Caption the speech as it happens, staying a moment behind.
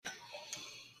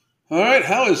All right,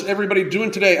 how is everybody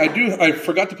doing today? I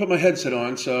forgot to put my headset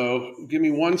on, so give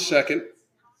me 1 second.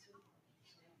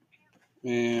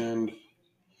 And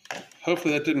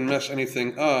hopefully that didn't mess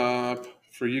anything up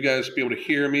for you guys to be able to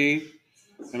hear me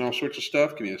and all sorts of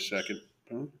stuff. Give me a second.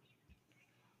 All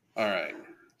right,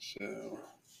 so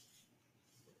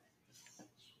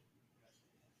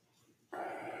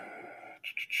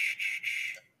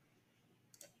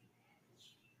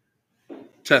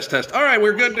test. All right,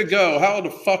 we're good to go. How the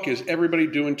fuck is everybody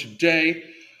doing today?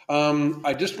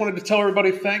 I just wanted to tell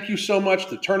everybody thank you so much.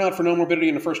 The turnout for No Morbidity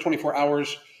in the first 24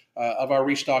 hours of our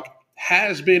restock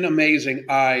has been amazing.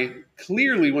 I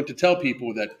clearly want to tell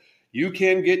people that you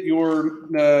can get your,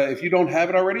 if you don't have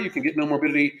it already, you can get No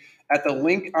Morbidity at the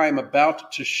link I'm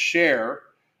about to share.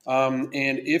 And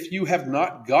if you have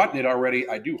not gotten it already,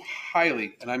 I do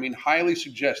highly, and I mean highly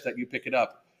suggest that you pick it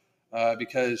up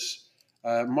because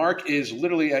Mark is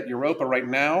literally at Europa right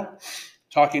now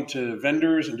talking to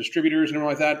vendors and distributors and everything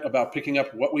like that about picking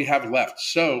up what we have left.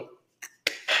 So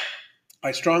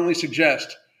I strongly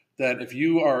suggest that if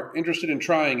you are interested in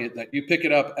trying it, that you pick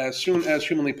it up as soon as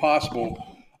humanly possible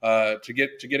to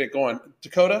get it going.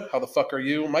 Dakota, how the fuck are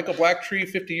you? Michael Blacktree,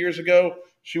 50 years ago,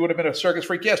 she would have been a circus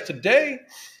freak. Yes, today.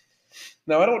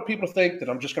 Now, I don't want people to think that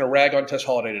I'm just going to rag on Tess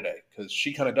Holiday today because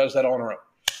she kind of does that on her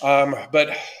own.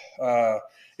 But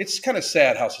it's kind of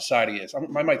sad how society is. I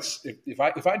might,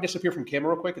 if I disappear from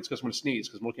camera real quick, it's because I'm going to sneeze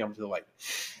because I'm looking up to the light.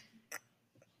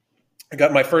 I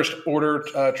got my first order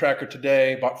tracker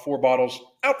today. Bought 4 bottles.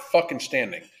 Out fucking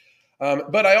standing.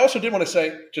 But I also did want to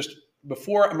say, just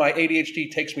before my ADHD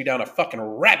takes me down a fucking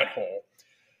rabbit hole,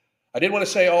 I did want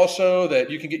to say also that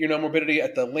you can get your No Morbidity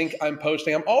at the link I'm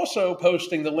posting. I'm also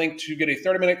posting the link to get a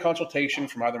 30-minute consultation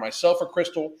from either myself or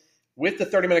Crystal. With the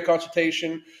 30-minute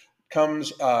consultation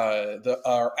comes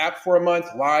our app for a month,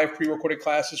 live pre-recorded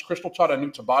classes. Crystal taught a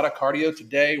new Tabata cardio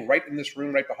today, right in this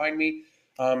room, right behind me.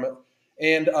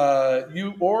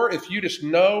 If you just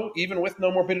know, even with No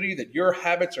Morbidity, that your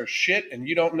habits are shit and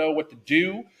you don't know what to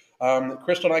do,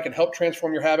 Crystal and I can help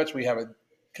transform your habits. We have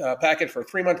a packet for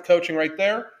 3-month coaching right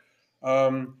there.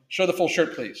 Show the full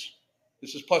shirt, please.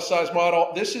 This is plus size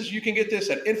model. You can get this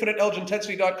at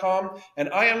infiniteelgintensity.com. And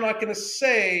I am not going to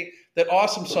say that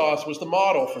Awesome Sauce was the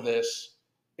model for this.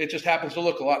 It just happens to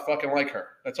look a lot fucking like her.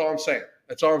 That's all I'm saying.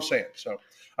 So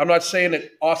I'm not saying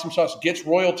that Awesome Sauce gets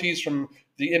royalties from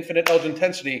the Infinite Elgin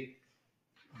Intensity,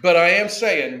 but I am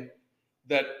saying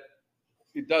that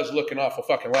it does look an awful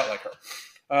fucking lot like her.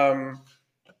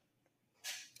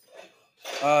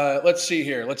 Let's see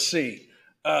here.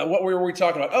 What were we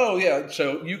talking about? Oh, yeah.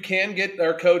 So you can get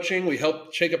our coaching. We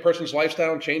help shake a person's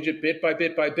lifestyle and change it bit by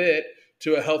bit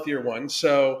to a healthier one.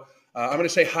 So I'm going to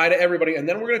say hi to everybody. And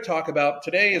then we're going to talk about,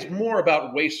 today is more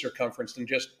about waist circumference than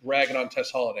just ragging on Tess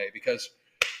Holiday. Because,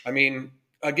 I mean,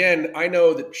 again, I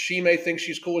know that she may think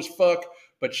she's cool as fuck,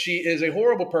 but she is a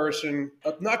horrible person,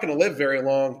 not going to live very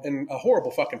long, and a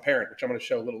horrible fucking parent, which I'm going to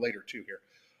show a little later too here.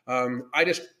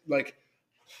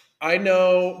 I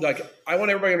know, I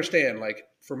want everybody to understand,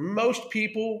 for most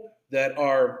people that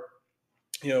are,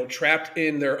 trapped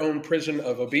in their own prison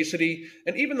of obesity,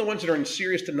 and even the ones that are in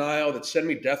serious denial that send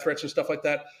me death threats and stuff like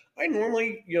that, I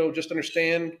normally, just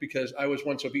understand, because I was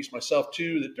once obese myself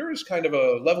too, that there is kind of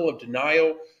a level of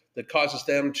denial that causes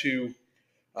them to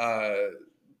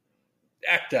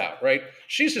act out, right?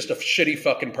 She's just a shitty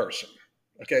fucking person.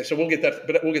 Okay, so we'll get to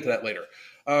that later.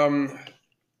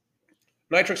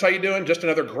 Nitrix, how you doing? Just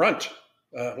another grunt.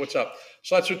 What's up?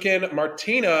 Slatsukin,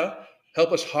 Martina,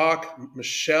 help us hawk.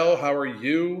 Michelle, how are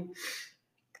you?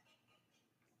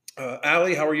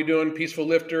 Allie, how are you doing? Peaceful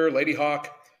Lifter, Lady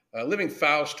Hawk, Living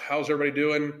Faust, how's everybody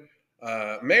doing?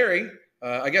 Mary,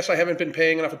 I guess I haven't been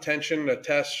paying enough attention to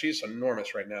Tess. She's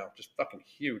enormous right now, just fucking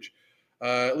huge.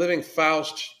 Living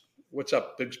Faust, what's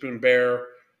up? Big Spoon Bear.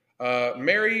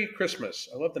 Merry Christmas.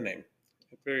 I love the name.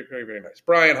 Very, very, very nice.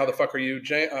 Brian, how the fuck are you?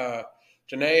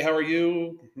 Janae, how are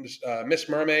you? Miss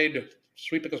Mermaid,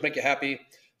 Sweet Pickles Make You Happy.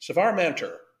 Savar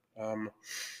Manter.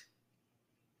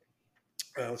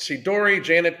 Let's see. Dory,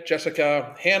 Janet,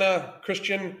 Jessica, Hannah,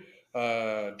 Christian,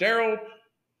 Daryl,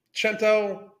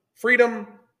 Chento, Freedom.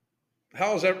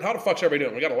 How the fuck's everybody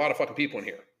doing? We got a lot of fucking people in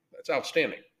here. That's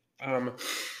outstanding.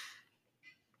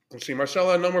 Let's see.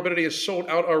 Marcella, No Morbidity is sold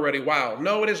out already. Wow.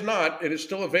 No, it is not. It is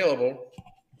still available.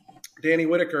 Danny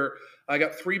Whitaker, I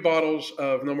got 3 bottles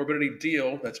of No Morbidity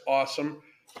Deal. That's awesome.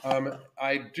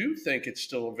 I do think it's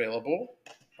still available.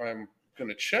 I'm going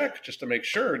to check just to make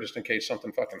sure, just in case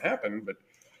something fucking happened.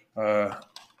 But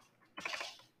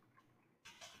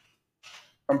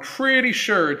I'm pretty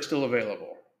sure it's still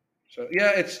available. So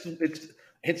yeah, it's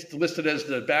listed as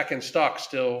the back in stock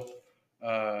still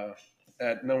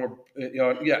at no more.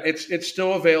 Yeah, it's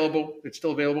still available. It's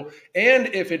still available. And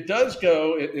if it does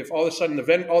go, if all of a sudden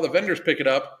all the vendors pick it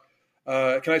up,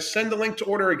 can I send the link to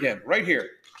order again? Right here.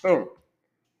 Boom.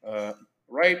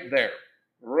 Right there.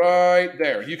 Right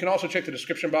there. You can also check the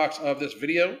description box of this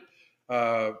video.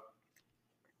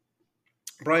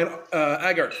 Brian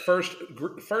Agart,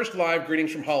 first live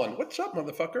greetings from Holland. What's up,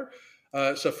 motherfucker?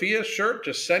 Sophia's shirt,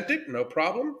 just sent it, no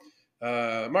problem.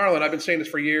 Marlon, I've been saying this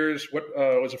for years. What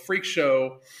was a freak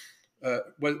show?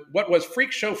 What was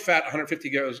freak show fat 150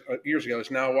 years ago is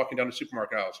now walking down the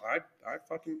supermarket aisles. I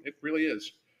fucking, it really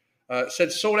is.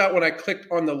 Said sold out when I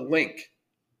clicked on the link.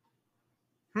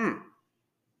 The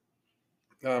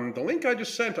link I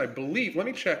just sent, I believe. Let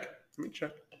me check.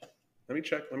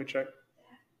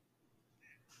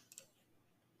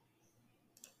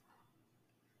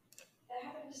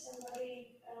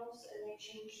 Somebody else and they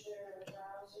changed their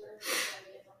browser to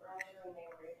a different browser and they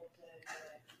were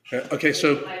able to okay,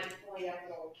 so point out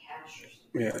an old cache or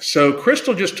something. Yeah, so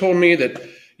Crystal just told me that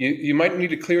you might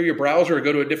need to clear your browser or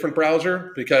go to a different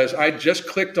browser because I just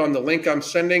clicked on the link I'm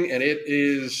sending and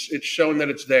it's showing that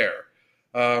it's there.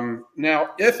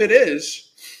 Now, if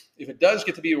it does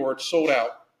get to be where it's sold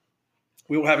out,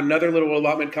 we will have another little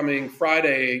allotment coming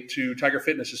Friday to Tiger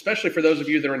Fitness, especially for those of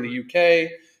you that are in the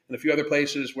UK and a few other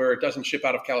places where it doesn't ship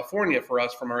out of California for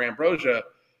us from our Ambrosia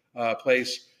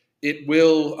place. It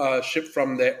will ship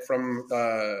from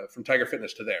Tiger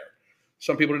Fitness to there.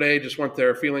 Some people today just want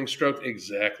their feelings stroked.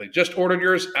 Exactly. Just ordered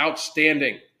yours.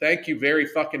 Outstanding. Thank you very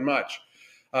fucking much.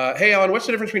 Hey, Alan, what's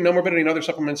the difference between No Morbidity and other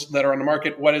supplements that are on the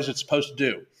market? What is it supposed to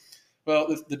do?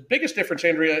 Well, the biggest difference,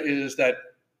 Andrea, is that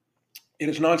it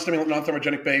is non-stimulant,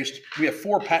 non-thermogenic based. We have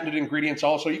 4 patented ingredients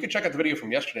also. You can check out the video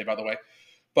from yesterday, by the way.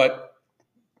 But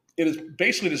it is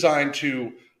basically designed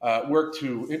to work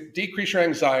to decrease your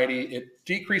anxiety. It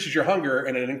decreases your hunger,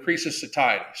 and it increases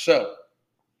satiety. So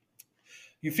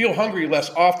you feel hungry less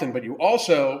often, but you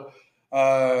also,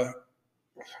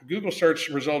 Google search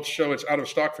results show it's out of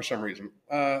stock for some reason.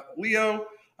 Leo,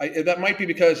 that might be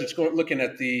because it's looking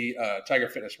at the Tiger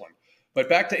Fitness one. But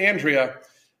back to Andrea,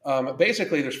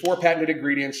 basically there's 4 patented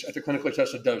ingredients at the clinically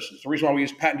tested doses. The reason why we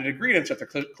use patented ingredients at the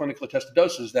clinically tested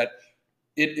doses is that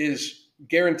it is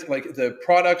guaranteed, like the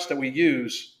products that we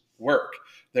use work.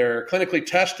 They're clinically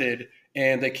tested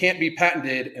and they can't be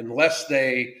patented unless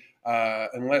they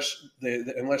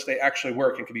actually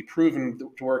work and can be proven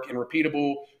to work in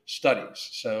repeatable studies.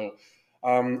 So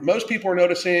most people are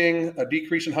noticing a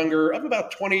decrease in hunger of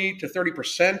about 20 to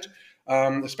 30%,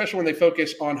 especially when they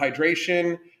focus on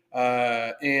hydration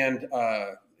and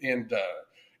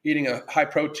eating a high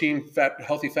protein,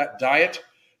 healthy fat diet.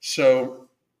 So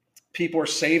people are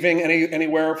saving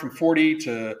anywhere from $40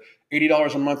 to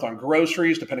 $80 a month on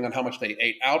groceries, depending on how much they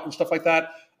ate out and stuff like that.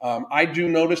 I do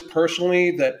notice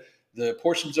personally that the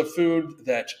portions of food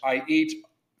that I eat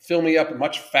fill me up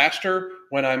much faster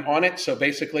when I'm on it. So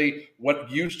basically what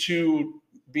used to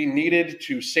be needed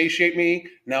to satiate me,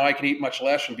 now I can eat much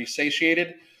less and be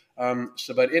satiated.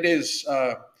 But it is,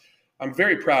 I'm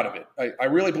very proud of it. I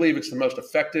really believe it's the most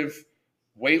effective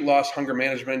weight loss, hunger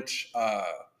management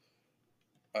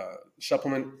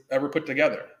supplement ever put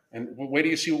together. And wait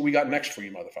till you see what we got next for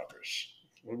you motherfuckers.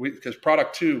 Because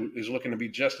product 2 is looking to be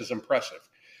just as impressive.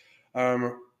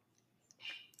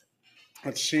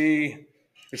 Let's see.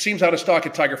 It seems out of stock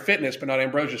at Tiger Fitness, but not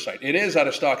Ambrosia's site. It is out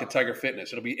of stock at Tiger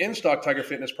Fitness. It'll be in stock Tiger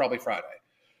Fitness probably Friday.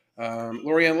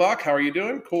 Lorianne Locke, how are you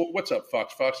doing? Cool. What's up,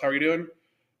 Fox? How are you doing?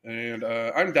 And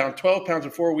I'm down 12 pounds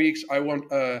in 4 weeks. I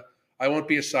won't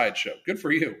be a sideshow. Good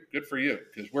for you. Good for you.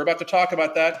 Because we're about to talk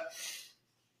about that.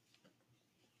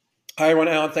 Hi, everyone.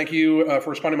 Alan, thank you for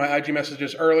responding to my IG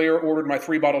messages earlier. Ordered my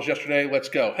 3 bottles yesterday. Let's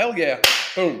go. Hell yeah.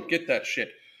 Boom. Get that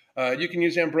shit. You can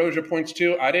use Ambrosia points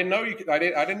too. I didn't know you could. I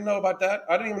didn't know about that.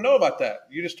 I didn't even know about that.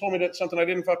 You just told me that's something I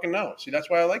didn't fucking know. See, that's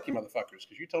why I like you motherfuckers,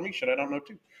 because you tell me shit I don't know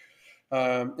too.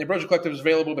 Ambrosia Collective is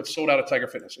available, but sold out at Tiger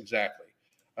Fitness. Exactly.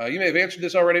 You may have answered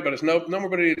this already, but it's no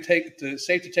morbidity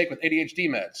safe to take with ADHD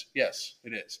meds. Yes,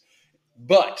 it is.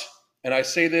 But, and I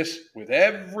say this with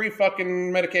every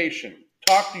fucking medication,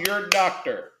 talk to your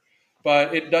doctor.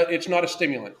 But it's not a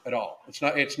stimulant at all. It's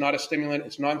not a stimulant.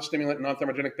 It's non-stimulant,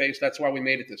 non-thermogenic based. That's why we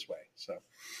made it this way. So,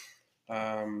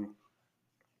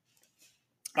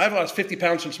 I've lost 50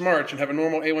 pounds since March and have a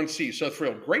normal A1C. So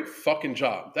thrilled. Great fucking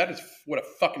job. That is what a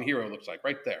fucking hero looks like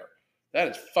right there. That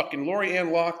is fucking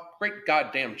Lorianne Locke. Great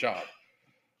goddamn job.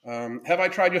 Have I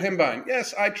tried Yohimbine?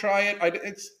 Yes, I try it.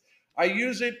 I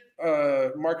use it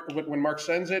when Mark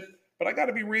sends it. But I got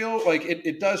to be real. Like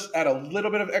it does add a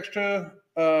little bit of extra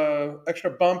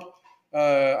bump.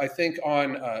 I think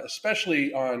on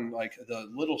especially on like the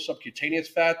little subcutaneous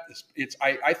fat,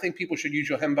 I think people should use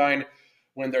yohimbine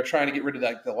when they're trying to get rid of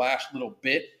like the last little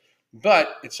bit.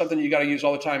 But it's something you got to use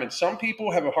all the time, and some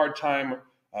people have a hard time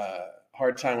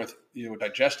with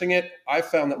digesting it. I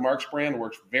found that Mark's brand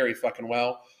works very fucking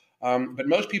well, but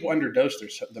most people underdose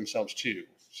themselves too.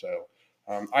 So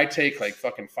I take like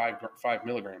fucking 5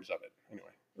 milligrams of it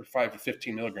anyway, or 5 to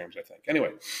 15 milligrams, I think.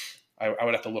 Anyway, I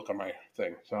would have to look on my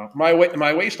thing. So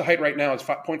my waist to height right now is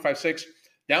 0.56,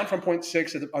 down from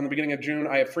 0.6 on the beginning of June.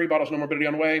 I have 3 bottles no morbidity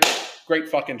on the way. Great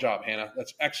fucking job, Hannah.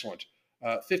 That's excellent.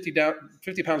 50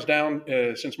 pounds down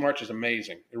since March is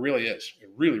amazing. It really is. It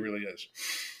really, really is.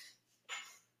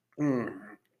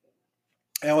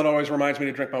 Alan always reminds me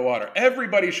to drink my water.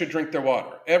 Everybody should drink their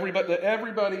water.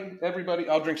 Everybody.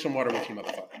 I'll drink some water with you,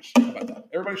 motherfuckers. How about that?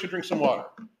 Everybody should drink some water.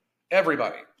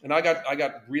 Everybody. And I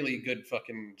got really good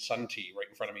fucking sun tea right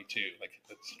in front of me too. Like,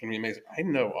 it's gonna be amazing. I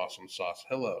know Awesome Sauce.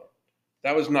 Hello.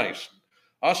 That was nice.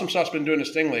 Awesome Sauce been doing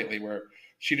this thing lately where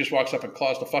she just walks up and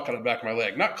claws the fuck out of the back of my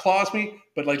leg. Not claws me,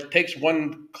 but like takes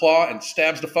one claw and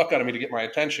stabs the fuck out of me to get my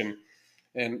attention.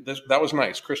 And that was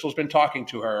nice. Crystal's been talking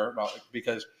to her about it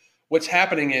because what's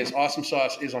happening is Awesome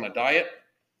Sauce is on a diet,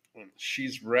 and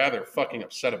she's rather fucking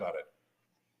upset about it.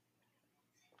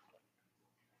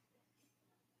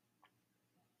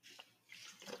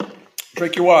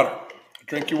 Drink your water.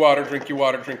 Drink your water, drink your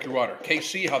water, drink your water.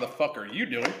 KC, how the fuck are you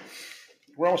doing?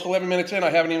 We're almost 11 minutes in. I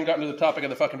haven't even gotten to the topic of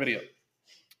the fucking video.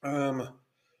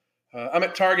 I'm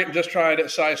at Target and just tried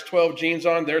size 12 jeans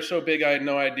on. They're so big, I had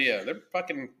no idea.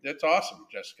 That's awesome,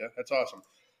 Jessica. That's awesome.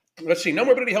 Let's see. No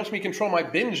morbidity helps me control my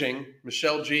binging.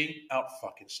 Michelle G, out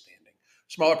fucking standing.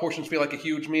 Smaller portions feel like a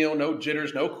huge meal. No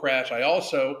jitters, no crash. I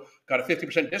also got a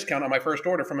 50% discount on my first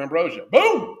order from Ambrosia.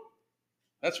 Boom!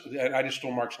 I just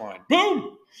stole Mark's line.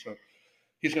 Boom! So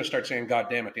he's going to start saying God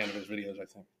damn at the end of his videos, I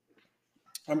think.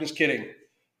 I'm just kidding.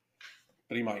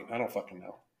 But he might. I don't fucking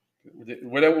know.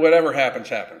 Whatever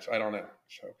happens. I don't know.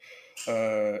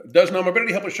 So, does no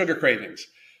morbidity help with sugar cravings?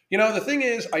 The thing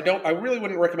is, I really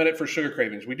wouldn't recommend it for sugar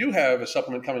cravings. We do have a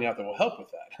supplement coming out that will help with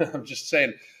that. I'm just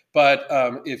saying. But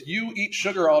if you eat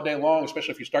sugar all day long,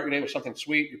 especially if you start your day with something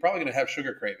sweet, you're probably going to have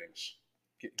sugar cravings.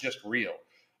 Just real.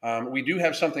 We do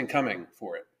have something coming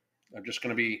for it. I'm just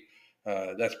going to be,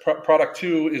 that's product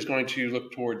 2 is going to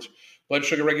look towards blood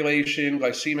sugar regulation,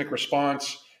 glycemic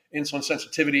response, insulin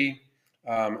sensitivity,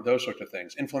 those sorts of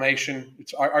things. Inflammation.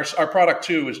 Our product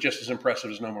 2 is just as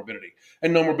impressive as no morbidity.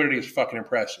 And no morbidity is fucking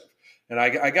impressive. And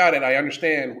I got it. I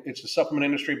understand it's the supplement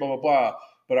industry, blah, blah, blah.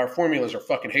 But our formulas are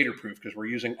fucking hater proof because we're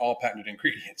using all patented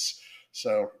ingredients.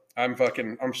 So I'm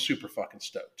super fucking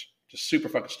stoked. Just super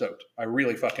fucking stoked. I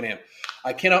really fucking am.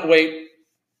 I cannot wait.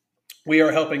 We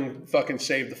are helping fucking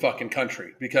save the fucking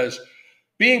country because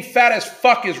being fat as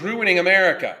fuck is ruining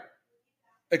America.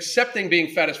 Accepting being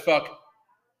fat as fuck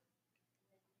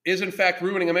is in fact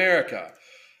ruining America.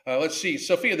 Let's see.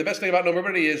 Sophia, the best thing about no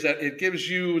morbidity is that it gives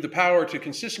you the power to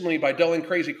consistently, by dulling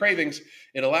crazy cravings,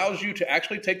 it allows you to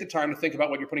actually take the time to think about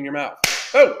what you're putting in your mouth.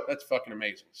 Oh, that's fucking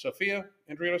amazing. Sophia,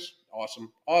 Andrios,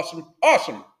 awesome, awesome,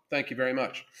 awesome. Thank you very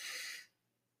much.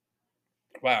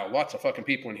 Wow, lots of fucking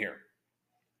people in here.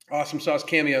 Awesome Sauce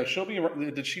cameo.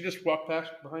 Did she just walk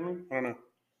past behind me? I don't know.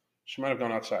 She might have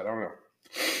gone outside. I don't know.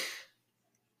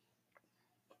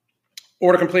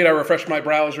 Order complete. I refreshed my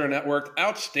browser and that worked.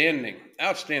 Outstanding.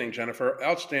 Outstanding, Jennifer.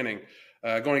 Outstanding.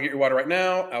 Going to get your water right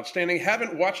now. Outstanding.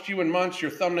 Haven't watched you in months.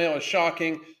 Your thumbnail is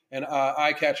shocking and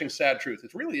eye-catching sad truth.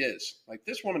 It really is. Like,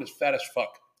 this woman is fat as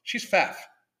fuck. She's faff.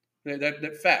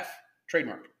 That faff.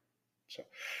 Trademark. So,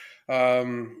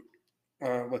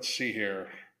 let's see here.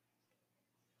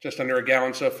 Just under a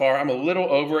gallon so far. I'm a little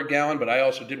over a gallon, but I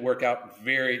also did work out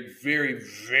very, very,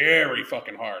 very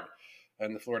fucking hard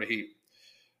in the Florida heat.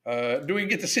 Do we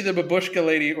get to see the babushka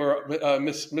lady or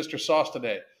Mr. Sauce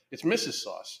today? It's Mrs.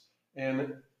 Sauce,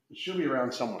 and she'll be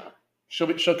around somewhere.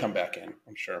 She'll come back in,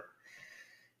 I'm sure.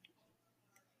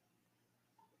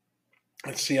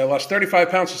 Let's see. I lost 35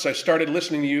 pounds since I started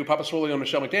listening to you, Papa Swolio and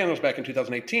Michelle McDaniels back in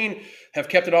 2018. Have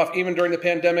kept it off even during the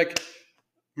pandemic.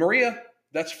 Maria,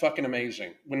 that's fucking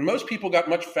amazing. When most people got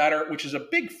much fatter, which is a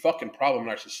big fucking problem in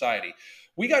our society,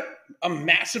 we got a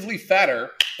massively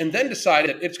fatter and then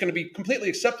decided it's going to be completely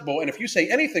acceptable. And if you say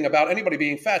anything about anybody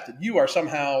being fat, that you are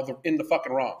somehow in the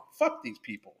fucking wrong. Fuck these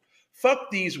people.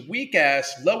 Fuck these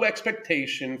weak-ass, low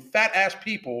expectation, fat-ass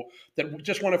people that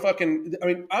just want to fucking... I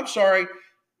mean, I'm sorry,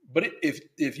 but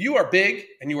if you are big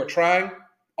and you are trying,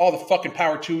 all the fucking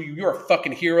power to you. You're a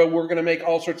fucking hero. We're going to make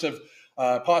all sorts of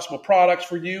possible products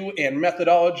for you and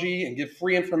methodology, and give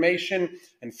free information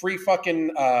and free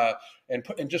fucking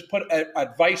and just put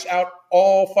advice out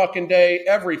all fucking day,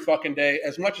 every fucking day,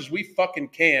 as much as we fucking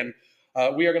can.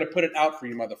 We are going to put it out for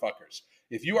you motherfuckers.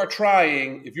 If you are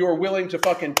trying, if you are willing to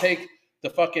fucking take the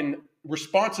fucking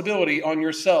responsibility on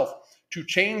yourself to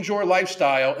change your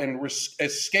lifestyle and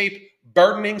escape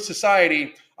burdening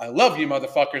society, I love you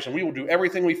motherfuckers, and we will do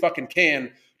everything we fucking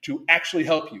can to actually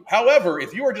help you. However,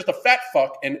 if you are just a fat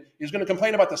fuck and is going to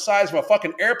complain about the size of a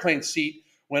fucking airplane seat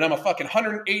when I'm a fucking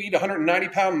 180 to 190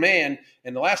 pound man,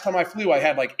 and the last time I flew, I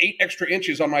had like 8 extra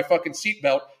inches on my fucking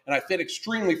seatbelt, and I fit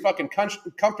extremely fucking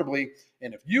comfortably.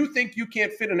 And if you think you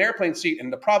can't fit an airplane seat,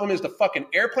 and the problem is the fucking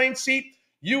airplane seat,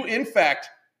 you in fact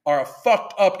are a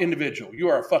fucked up individual. You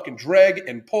are a fucking drag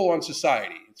and pull on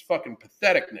society. It's fucking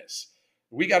patheticness.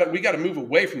 We gotta move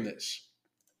away from this.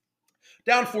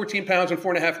 Down 14 pounds in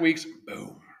 4.5 weeks.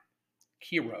 Boom.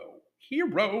 Hero.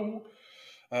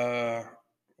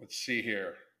 Let's see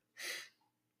here.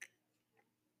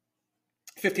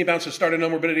 15 pounds to start a no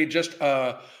morbidity. Just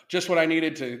what I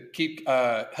needed to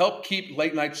help keep kick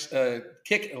late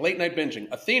night binging.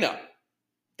 Athena,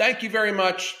 thank you very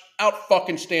much. Out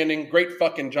fucking standing. Great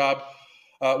fucking job.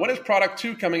 When is product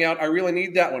 2 coming out? I really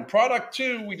need that one. Product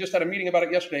 2, we just had a meeting about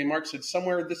it yesterday. Mark said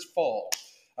somewhere this fall.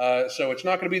 So it's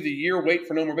not going to be the year wait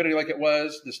for no morbidity like it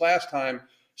was this last time.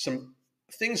 Some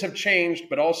things have changed,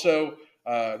 but also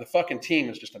the fucking team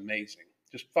is just amazing.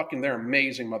 They're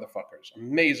amazing motherfuckers.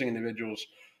 Amazing individuals.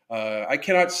 I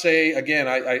cannot say, again,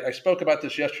 I spoke about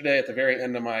this yesterday at the very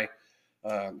end of my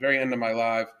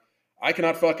live. I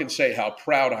cannot fucking say how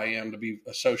proud I am to be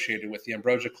associated with the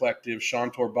Ambrosia Collective,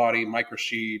 Sean Torbody, Mike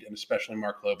Rashid, and especially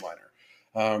Mark Lobliner.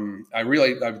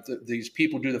 These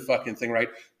people do the fucking thing right.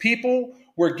 People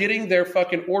were getting their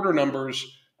fucking order numbers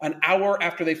an hour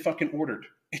after they fucking ordered.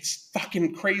 It's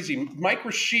fucking crazy. Mike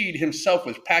Rashid himself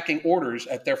was packing orders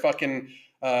at their fucking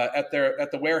at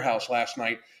the warehouse last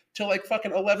night till like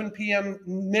fucking 11 p.m.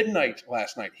 midnight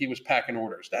last night. He was packing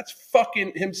orders. That's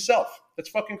fucking himself. That's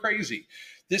fucking crazy.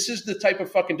 This is the type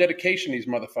of fucking dedication these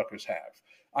motherfuckers have.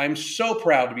 I'm so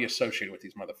proud to be associated with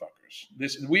these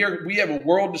motherfuckers. We have a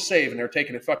world to save, and they're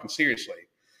taking it fucking seriously.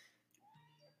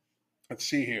 Let's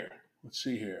see here.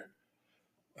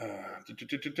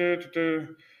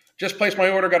 Just placed my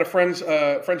order. Got a friend's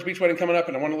beach wedding coming up,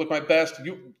 and I want to look my best.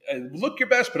 You look your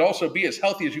best, but also be as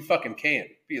healthy as you fucking can.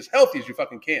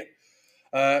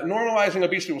 Normalizing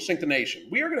obesity will sink the nation.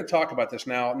 We are going to talk about this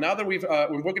now. Now that we're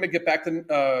going to get back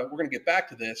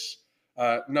to this.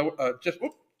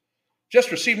 Just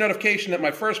received notification that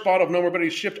my first bottle of No Morbidity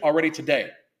shipped already today.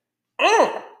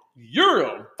 Oh,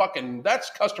 Euro. Fucking, that's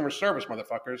customer service,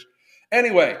 motherfuckers.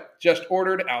 Anyway, just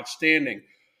ordered. Outstanding.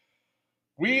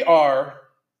 We are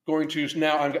going to,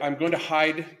 now I'm going to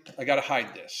hide. I got to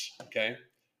hide this, okay?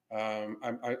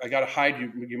 I got to hide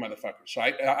you motherfuckers. So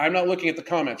I'm not looking at the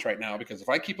comments right now, because if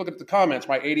I keep looking at the comments,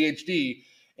 my ADHD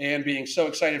and being so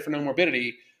excited for No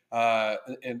Morbidity,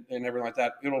 and everything like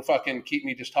that, it'll fucking keep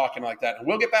me just talking like that. And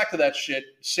we'll get back to that shit.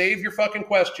 Save your fucking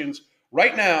questions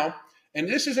right now. And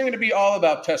this isn't going to be all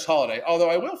about Tess Holiday, although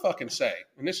I will fucking say,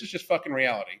 and this is just fucking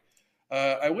reality,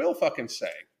 I will fucking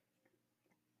say,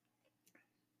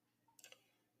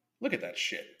 look at that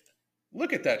shit.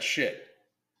 Look at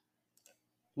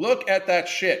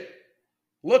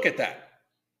that.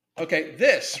 Okay,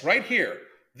 this right here,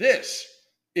 this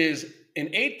is in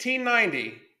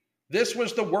 1890. This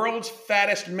was the world's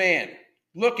fattest man.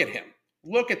 Look at him.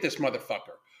 Look at this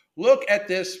motherfucker.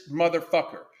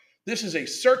 This is a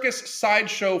circus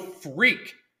sideshow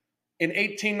freak in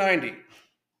 1890.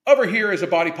 Over here is a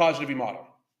body positivity model.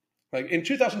 Like in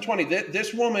 2020,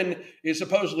 this woman is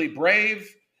supposedly brave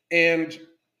and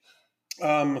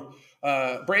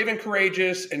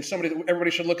courageous and somebody that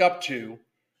everybody should look up to.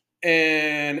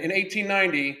 And in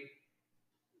 1890,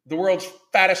 the world's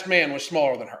fattest man was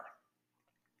smaller than her.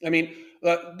 I mean,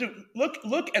 dude,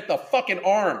 look at the fucking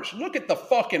arms. Look at the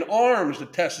fucking arms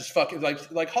that Tess is fucking,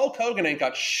 like Hulk Hogan ain't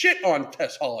got shit on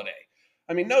Tess Holiday.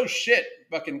 I mean, no shit.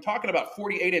 Fucking talking about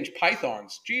 48-inch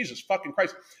pythons. Jesus fucking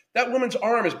Christ. That woman's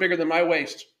arm is bigger than my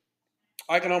waist.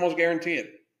 I can almost guarantee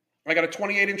it. I got a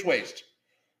 28-inch waist.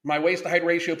 My waist to height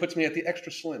ratio puts me at the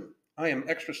extra slim. I am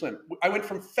extra slim. I went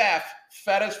from fat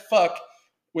as fuck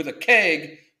with a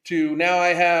keg to now I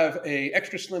have a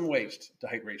extra slim waist to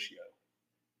height ratio.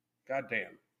 God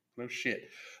damn. No shit.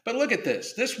 But look at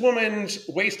this. This woman's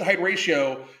waist to height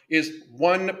ratio is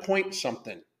 1 point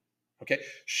something. Okay.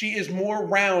 She is more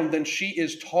round than she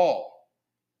is tall.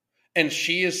 And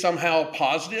she is somehow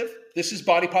positive. This is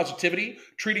body positivity.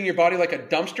 Treating your body like a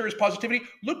dumpster is positivity.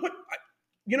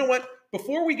 You know what?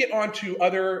 before we get on to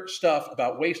other stuff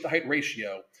about waist to height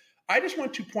ratio, I just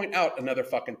want to point out another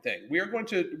fucking thing. We are going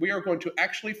to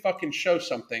actually fucking show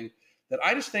something that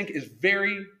I just think is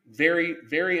very, very,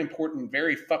 very important,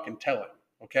 very fucking telling.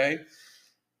 Okay?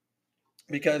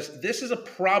 Because this is a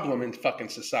problem in fucking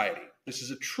society. This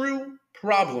is a true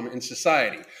problem in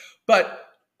society. But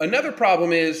another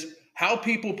problem is how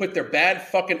people put their bad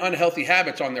fucking unhealthy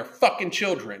habits on their fucking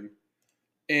children.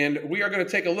 And we are going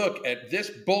to take a look at this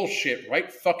bullshit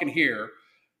right fucking here.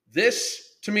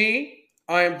 This, to me,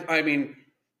 I mean,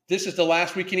 this is the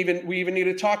last we even need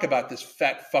to talk about this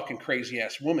fat fucking crazy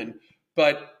ass woman.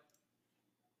 But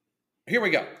here we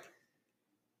go.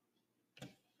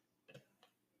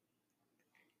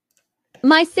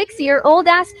 My 6-year-old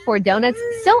asked for donuts,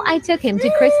 so I took him to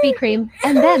Krispy Kreme,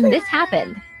 and then this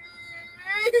happened.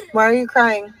 Why are you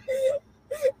crying?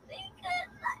 Because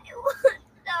I want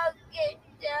Dunkin'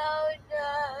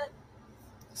 Donuts.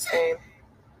 Same.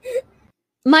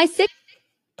 My six.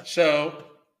 So,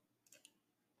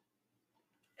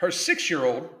 her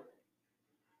 6-year-old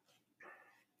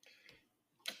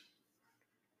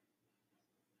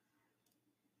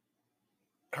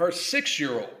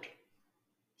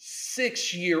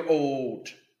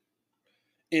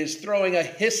is throwing a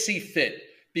hissy fit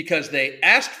because they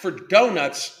asked for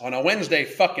donuts on a Wednesday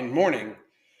fucking morning.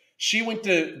 She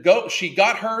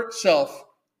got herself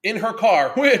in her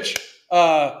car, which,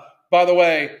 by the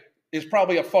way, is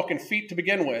probably a fucking feat to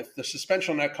begin with. The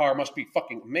suspension on that car must be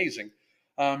fucking amazing.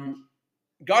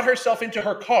 Got herself into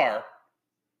her car,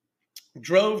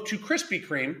 drove to Krispy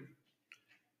Kreme,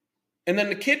 and then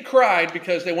the kid cried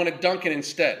because they wanted Dunkin'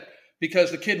 instead.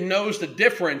 Because the kid knows the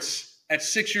difference at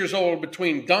 6 years old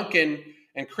between Dunkin'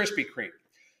 and Krispy Kreme.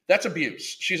 That's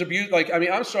abuse. She's abused.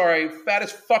 I'm sorry, fat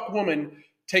as fuck woman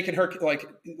taking her,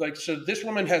 so this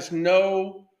woman has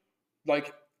no,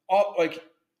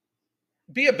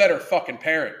 be a better fucking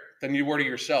parent than you were to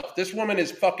yourself. This woman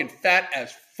is fucking fat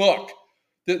as fuck.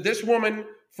 This woman,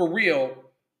 for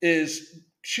real,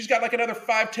 she's got like another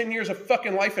 5-10 years of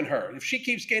fucking life in her. If she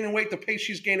keeps gaining weight the pace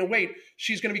she's gaining weight,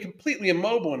 she's going to be completely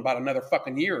immobile in about another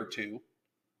fucking year or two.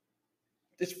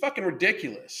 It's fucking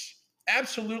ridiculous.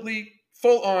 Absolutely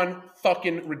full on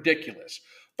fucking ridiculous.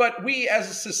 But we as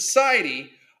a society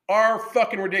are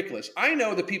fucking ridiculous. I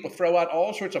know that people throw out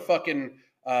all sorts of fucking,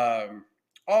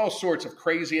 all sorts of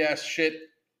crazy ass shit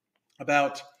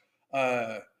about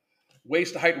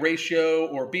waist to height ratio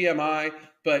or BMI,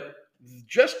 but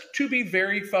just to be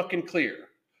very fucking clear,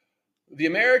 the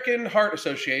American Heart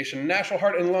Association, National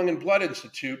Heart and Lung and Blood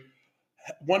Institute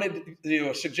wanted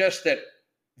to suggest that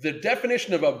the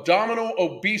definition of abdominal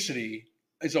obesity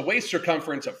is a waist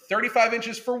circumference of 35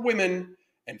 inches for women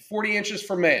and 40 inches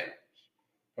for men.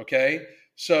 Okay?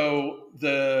 So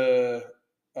the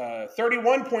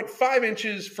 31.5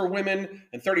 inches for women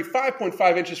and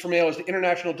 35.5 inches for male is the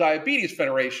International Diabetes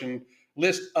Federation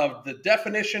list of the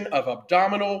definition of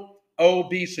abdominal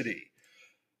obesity.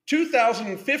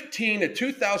 2015 to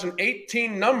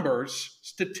 2018 numbers,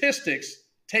 statistics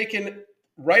taken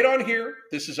right on here.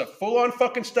 This is a full-on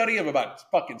fucking study of about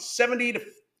fucking 70 to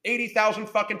 80,000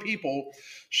 fucking people,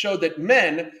 showed that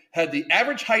men had the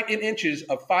average height in inches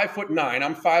of 5'9".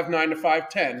 I'm 5'9" to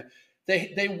 5'10".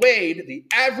 They weighed, the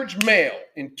average male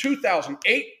in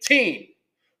 2018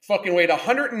 fucking weighed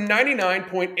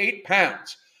 199.8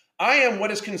 pounds. I am what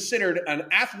is considered an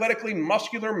athletically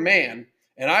muscular man,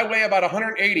 and I weigh about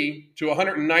 180 to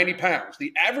 190 pounds.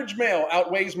 The average male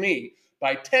outweighs me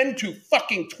by 10 to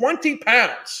fucking 20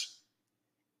 pounds.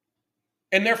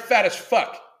 And they're fat as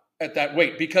fuck at that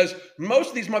weight because most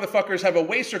of these motherfuckers have a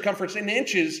waist circumference in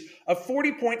inches of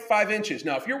 40.5 inches.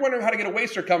 Now, if you're wondering how to get a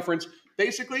waist circumference,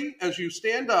 basically, as you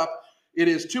stand up, it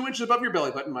is 2 inches above your belly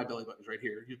button. My belly button's right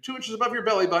here. You're 2 inches above your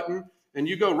belly button, and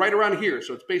you go right around here.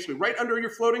 So it's basically right under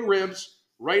your floating ribs,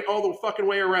 right all the fucking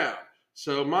way around.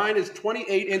 So mine is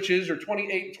 28 inches or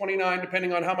 28, 29,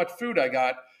 depending on how much food I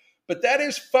got. But that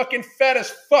is fucking fat as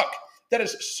fuck. That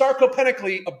is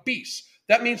sarcopenically obese.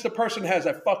 That means the person has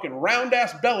a fucking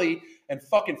round-ass belly and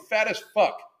fucking fat as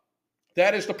fuck.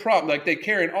 That is the problem. Like, they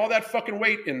carrying all that fucking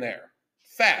weight in there.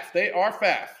 Fat. They are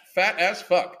fat. Fat as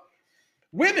fuck.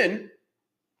 Women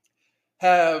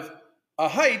have a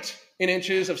height in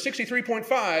inches of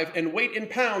 63.5 and weight in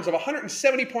pounds of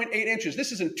 170.8 inches.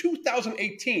 This is in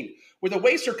 2018 with a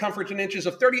waist circumference in inches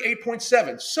of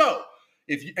 38.7. So,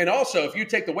 if you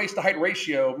take the waist to height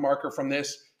ratio marker from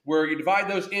this, where you divide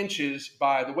those inches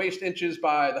by the waist inches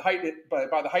by the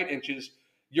height inches,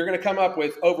 you're going to come up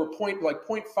with over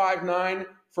 0.59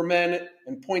 for men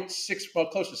and 0.6, well,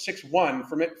 close to 6.1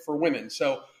 for women.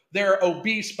 So they're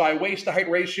obese by waist to height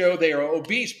ratio. They are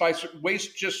obese by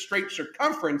waist just straight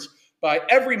circumference, by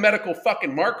every medical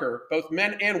fucking marker, both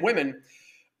men and women,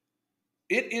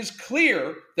 it is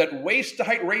clear that waist to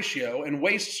height ratio and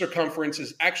waist circumference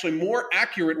is actually more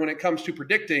accurate when it comes to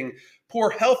predicting poor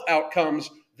health outcomes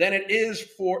than it is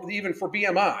even for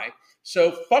BMI.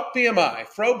 So fuck BMI.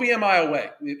 Throw BMI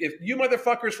away. If you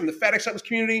motherfuckers from the fat acceptance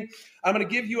community, I'm going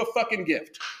to give you a fucking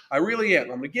gift. I really am.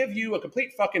 I'm going to give you a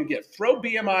complete fucking gift. Throw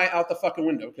BMI out the fucking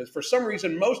window, because for some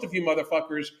reason, most of you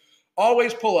motherfuckers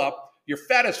always pull up, you're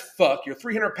fat as fuck, you're a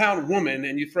 300-pound woman,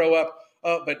 and you throw up,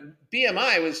 but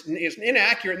BMI is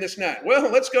inaccurate in this and that.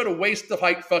 Well, let's go to waist to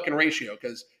height fucking ratio,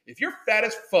 because if you're fat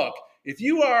as fuck, if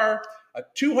you are a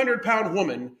 200-pound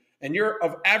woman and you're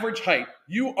of average height,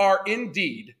 you are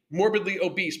indeed morbidly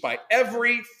obese by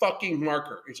every fucking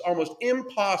marker. It's almost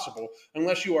impossible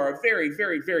unless you are a very,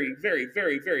 very, very, very,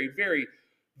 very, very, very,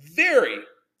 very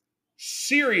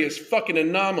serious fucking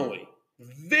anomaly.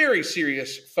 Very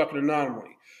serious fucking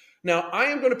anomaly. Now, I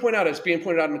am going to point out, as being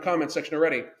pointed out in the comment section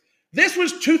already, this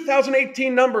was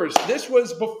 2018 numbers. This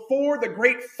was before the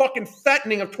great fucking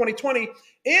fattening of 2020,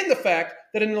 and the fact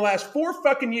that in the last 4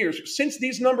 fucking years, since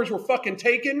these numbers were fucking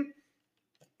taken,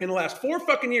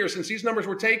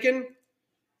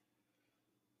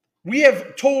 we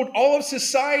have told all of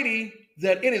society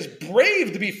that it is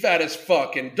brave to be fat as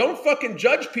fuck, and don't fucking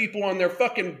judge people on their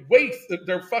fucking weight,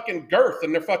 their fucking girth,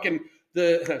 and their fucking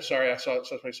sorry, I saw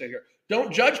somebody say here.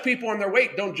 Don't judge people on their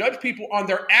weight. Don't judge people on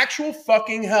their actual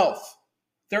fucking health.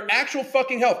 Their actual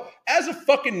fucking health. As a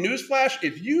fucking newsflash,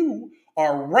 if you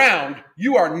are round,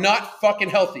 you are not fucking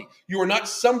healthy. You are not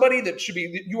somebody that should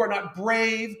be, you are not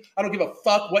brave. I don't give a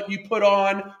fuck what you put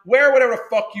on. Wear whatever the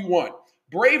fuck you want.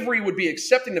 Bravery would be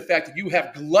accepting the fact that you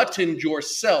have gluttoned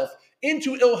yourself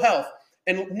into ill health.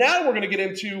 And now we're going to get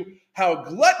into how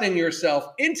gluttoning yourself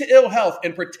into ill health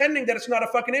and pretending that it's not a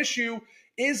fucking issue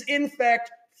is in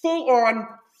fact full on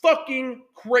fucking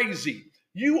crazy.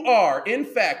 You are, in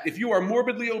fact, if you are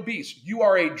morbidly obese, you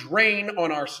are a drain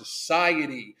on our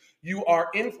society.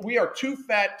 We are too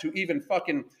fat to even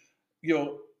fucking,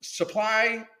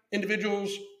 supply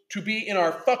individuals to be in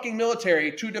our fucking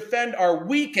military to defend our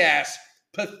weak ass,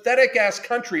 pathetic ass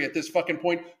country at this fucking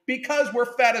point, because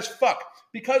we're fat as fuck.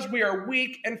 Because we are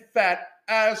weak and fat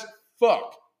as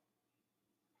fuck.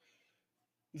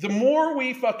 The more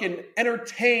we fucking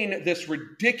entertain this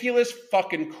ridiculous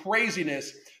fucking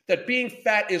craziness that being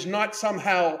fat is not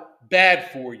somehow bad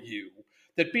for you,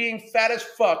 that being fat as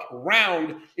fuck,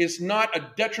 round, is not a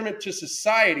detriment to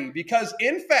society, because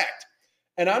in fact,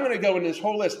 and I'm going to go in this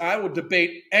whole list, I would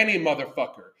debate any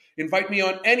motherfucker, invite me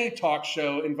on any talk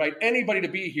show, invite anybody to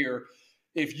be here.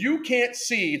 If you can't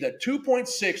see that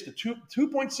 $2.6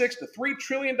 to $3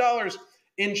 trillion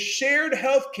in shared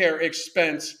healthcare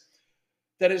expense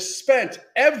that is spent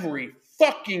every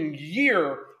fucking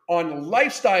year on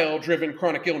lifestyle-driven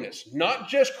chronic illness, not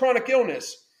just chronic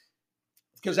illness,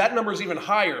 because that number is even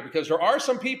higher, because there are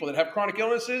some people that have chronic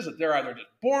illnesses that they're either just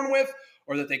born with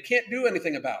or that they can't do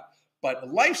anything about.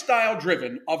 But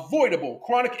lifestyle-driven, avoidable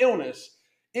chronic illness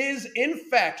is in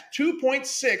fact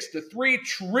 $2.6 to $3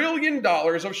 trillion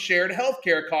of shared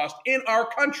healthcare cost in our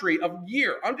country a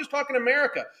year. I'm just talking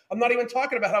America. I'm not even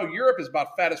talking about how Europe is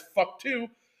about fat as fuck too.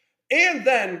 And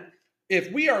then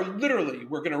if we're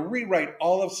going to rewrite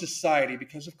all of society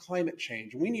because of climate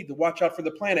change, and we need to watch out for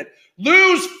the planet,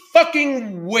 lose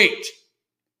fucking weight.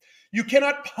 You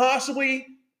cannot possibly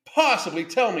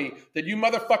tell me that you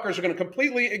motherfuckers are going to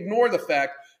completely ignore the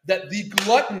fact that the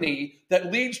gluttony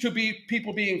that leads to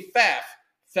people being fat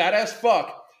as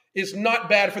fuck, is not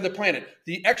bad for the planet.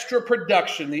 The extra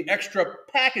production, the extra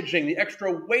packaging, the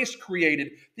extra waste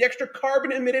created, the extra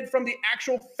carbon emitted from the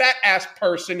actual fat ass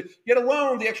person, yet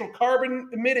alone the actual carbon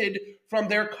emitted from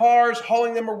their cars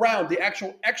hauling them around, the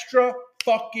actual extra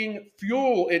fucking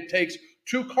fuel it takes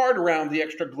to cart around the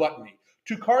extra gluttony,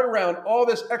 to cart around all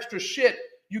this extra shit.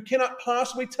 You cannot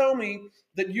possibly tell me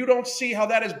that you don't see how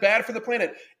that is bad for the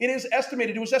planet. It was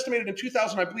estimated in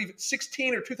 2000, I believe,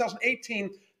 16 or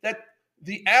 2018, that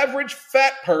the average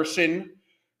fat person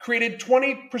created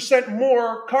 20%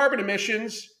 more carbon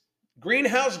emissions,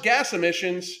 greenhouse gas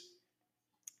emissions,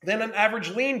 than an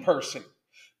average lean person,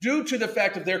 due to the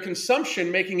fact of their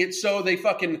consumption making it so they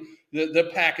fucking, the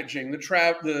packaging,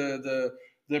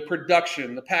 the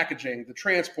production, the packaging, the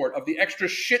transport of the extra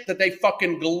shit that they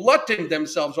fucking gluttoned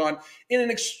themselves on in an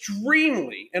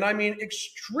extremely, and I mean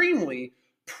extremely,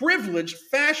 privileged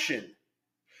fashion.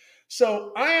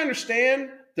 So I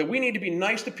understand that we need to be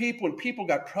nice to people and people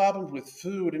got problems with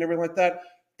food and everything like that.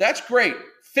 That's great.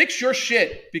 Fix your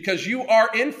shit, because you are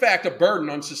in fact a burden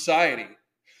on society.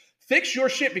 Fix your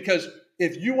shit, because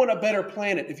if you want a better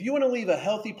planet, if you want to leave a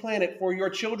healthy planet for your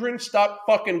children, stop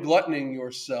fucking gluttoning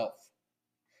yourself.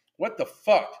 What the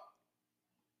fuck?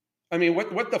 I mean,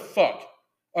 what the fuck?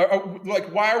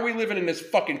 Like, why are we living in this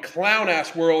fucking clown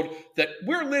ass world that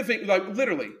we're living, like,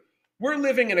 literally, we're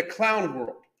living in a clown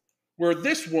world where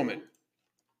this woman,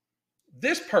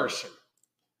 this person,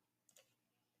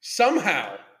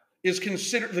 somehow is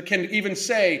considered, can even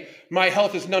say, my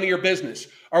health is none of your business.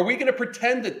 Are we going to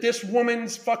pretend that this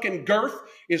woman's fucking girth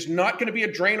is not going to be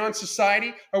a drain on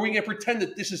society? Are we going to pretend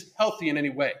that this is healthy in any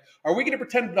way? Are we going to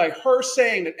pretend by her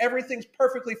saying that everything's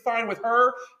perfectly fine with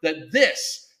her, that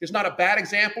this is not a bad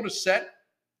example to set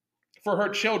for her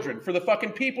children, for the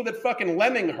fucking people that fucking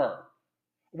lemming her?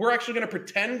 We're actually going to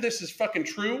pretend this is fucking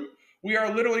true? We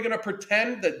are literally going to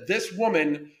pretend that this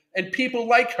woman and people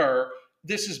like her,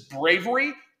 this is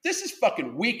bravery? This is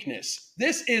fucking weakness.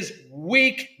 This is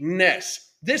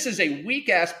weakness. This is a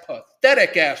weak-ass,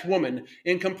 pathetic-ass woman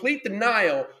in complete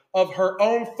denial of her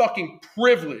own fucking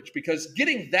privilege, because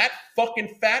getting that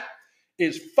fucking fat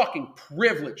is fucking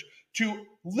privilege. To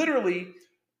literally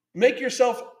make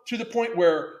yourself to the point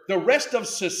where the rest of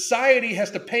society has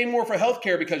to pay more for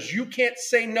healthcare because you can't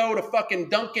say no to fucking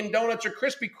Dunkin' Donuts or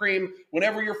Krispy Kreme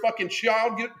whenever your fucking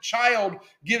child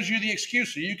gives you the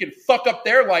excuse so you can fuck up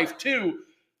their life too.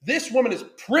 This woman is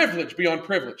privileged beyond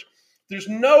privilege. There's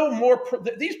no more,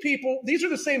 these people, these are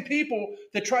the same people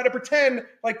that try to pretend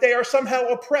like they are somehow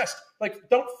oppressed. Like,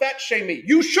 don't fat shame me.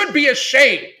 You should be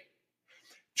ashamed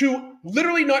to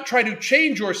literally not try to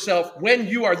change yourself when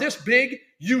you are this big.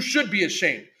 You should be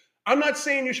ashamed. I'm not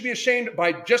saying you should be ashamed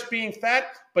by just being fat,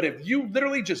 but if you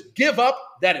literally just give up,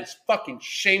 that is fucking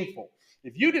shameful.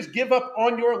 If you just give up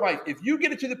on your life, if you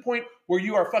get it to the point where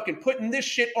you are fucking putting this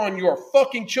shit on your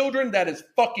fucking children, that is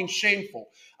fucking shameful.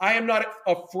 I am not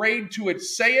afraid to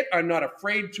say it. I'm not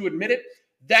afraid to admit it.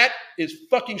 That is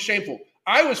fucking shameful.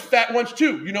 I was fat once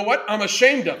too. You know what? I'm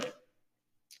ashamed of it.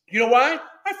 You know why?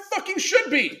 I fucking should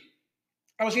be.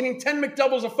 I was eating 10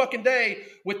 McDoubles a fucking day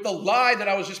with the lie that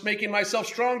I was just making myself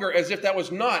stronger, as if that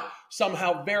was not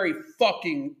somehow very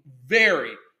fucking,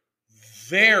 very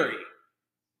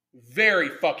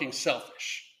fucking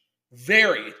selfish.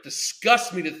 Very. It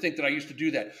disgusts me to think that I used to do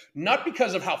that. Not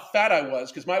because of how fat I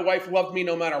was, because my wife loved me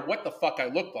no matter what the fuck I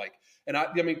looked like. And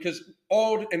I mean, because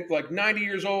old and like 90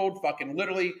 years old, fucking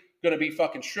literally going to be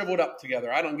fucking shriveled up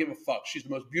together. I don't give a fuck. She's the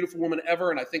most beautiful woman ever,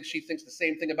 and I think she thinks the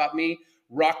same thing about me.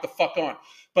 Rock the fuck on.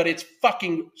 But it's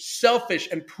fucking selfish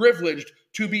and privileged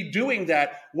to be doing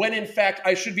that when in fact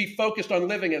I should be focused on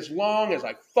living as long as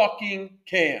I fucking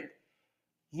can.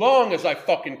 Long as I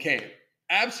fucking can.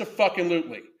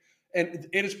 Abso-fucking-lutely. And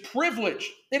it is privilege.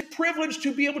 It's privilege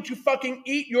to be able to fucking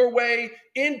eat your way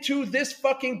into this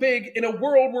fucking big in a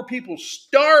world where people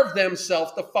starve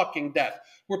themselves to fucking death.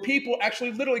 Where people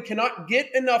actually literally cannot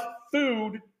get enough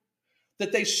food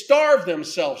that they starve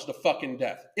themselves to fucking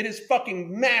death. It is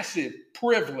fucking massive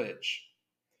privilege.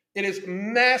 It is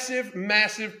massive,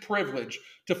 massive privilege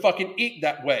to fucking eat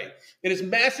that way. It is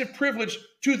massive privilege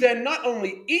to then not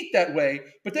only eat that way,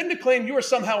 but then to claim you are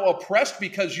somehow oppressed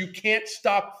because you can't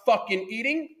stop fucking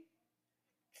eating.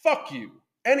 Fuck you.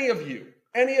 Any of you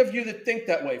that think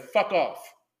that way, fuck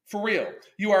off. For real.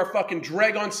 You are a fucking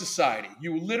drag on society.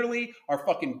 You literally are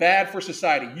fucking bad for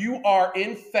society. You are,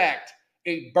 in fact,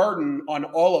 a burden on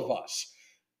all of us.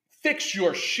 Fix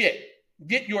your shit.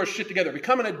 Get your shit together.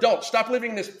 Become an adult. Stop living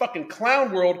in this fucking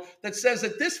clown world that says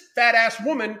that this fat ass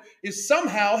woman is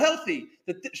somehow healthy.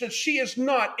 That she is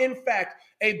not, in fact,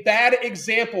 a bad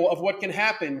example of what can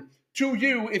happen to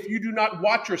you if you do not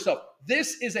watch yourself.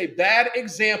 This is a bad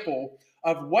example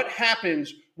of what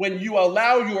happens when you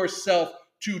allow yourself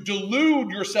to delude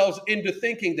yourselves into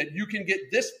thinking that you can get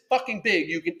this fucking big,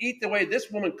 you can eat the way this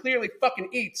woman clearly fucking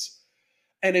eats,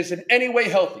 and is in any way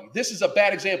healthy. This is a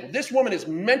bad example. This woman is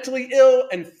mentally ill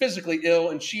and physically ill,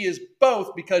 and she is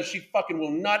both because she fucking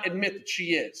will not admit that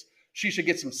she is. She should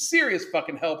get some serious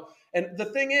fucking help. And the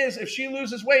thing is, if she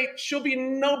loses weight, she'll be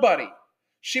nobody.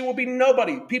 She will be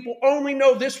nobody. People only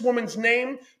know this woman's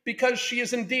name because she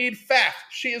is indeed fat.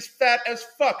 She is fat as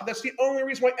fuck. That's the only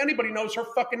reason why anybody knows her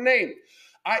fucking name.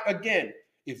 Again,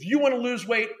 if you want to lose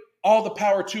weight, all the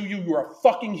power to you. You're a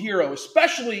fucking hero,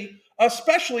 especially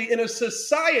in a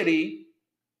society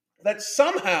that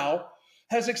somehow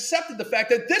has accepted the fact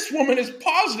that this woman is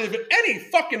positive in any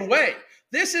fucking way.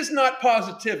 This is not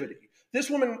positivity. This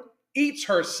woman eats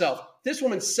herself. This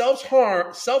woman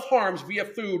self-harms via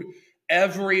food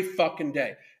every fucking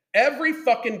day. Every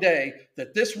fucking day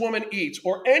that this woman eats,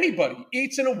 or anybody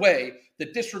eats in a way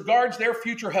that disregards their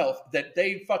future health, that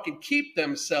they fucking keep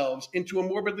themselves into a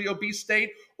morbidly obese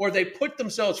state, or they put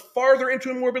themselves farther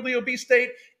into a morbidly obese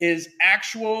state, is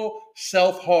actual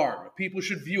self-harm. People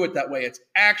should view it that way. It's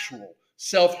actual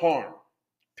self-harm.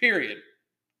 Period.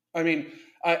 I mean,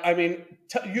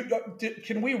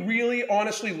 can we really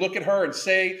honestly look at her and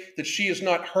say that she is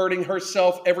not hurting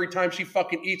herself every time she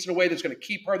fucking eats in a way that's going to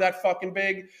keep her that fucking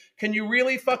big? Can you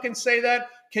really fucking say that?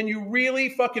 Can you really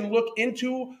fucking look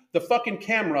into the fucking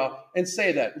camera and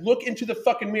say that? Look into the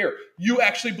fucking mirror. You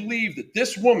actually believe that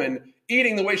this woman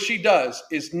eating the way she does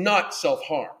is not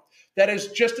self-harm. That is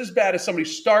just as bad as somebody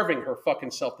starving her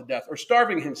fucking self to death or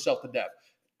starving himself to death.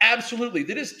 Absolutely.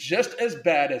 That is just as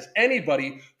bad as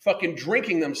anybody fucking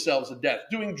drinking themselves to death,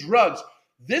 doing drugs.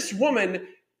 This woman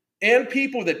and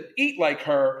people that eat like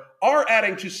her are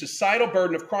adding to societal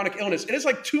burden of chronic illness. It is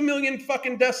like 2 million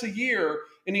fucking deaths a year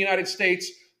in the United States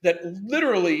that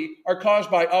literally are caused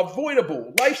by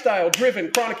avoidable,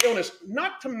 lifestyle-driven chronic illness,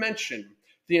 not to mention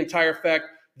the entire fact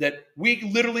that we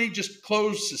literally just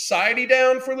closed society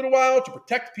down for a little while to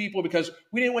protect people because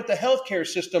we didn't want the healthcare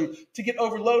system to get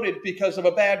overloaded because of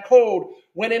a bad cold,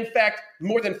 when in fact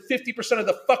more than 50% of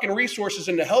the fucking resources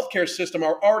in the healthcare system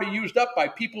are already used up by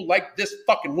people like this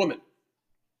fucking woman.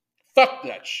 Fuck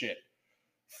that shit.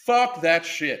 Fuck that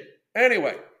shit.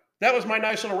 Anyway, that was my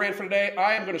nice little rant for today.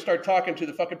 I am going to start talking to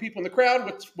the fucking people in the crowd.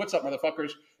 What's up,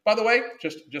 motherfuckers? By the way,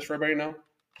 just for everybody to know,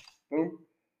 boom.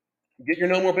 Get your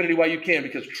no morbidity while you can,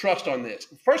 because trust on this.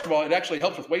 First of all, it actually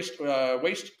helps with waist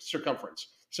circumference.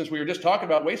 Since we were just talking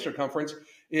about waist circumference,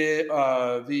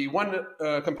 the one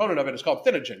component of it is called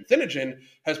thinogen. Thinogen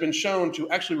has been shown to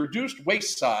actually reduce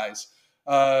waist size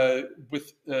through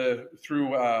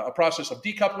a process of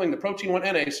decoupling the protein 1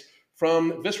 NAs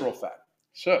from visceral fat.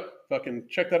 So fucking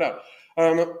check that out.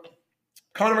 Conor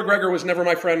McGregor was never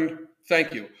my friend.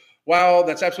 Thank you. While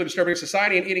that's absolutely disturbing,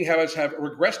 society and eating habits have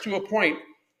regressed to a point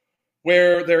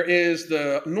where there is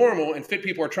the normal and fit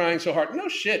people are trying so hard. No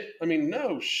shit. I mean,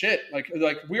 no shit. Like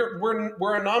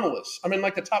we're anomalous. I'm in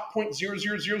like the top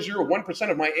 0.00001%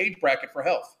 of my age bracket for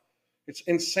health. It's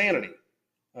insanity.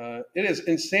 It is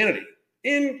insanity.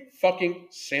 In fucking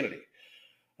sanity.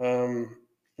 I'm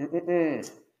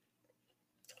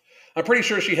pretty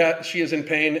sure she is in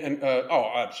pain, and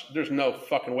there's no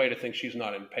fucking way to think she's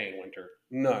not in pain, Winter.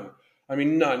 None. I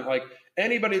mean, none. Like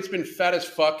anybody that's been fat as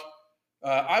fuck.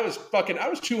 I was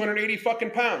 280 fucking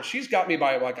pounds. She's got me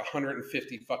by like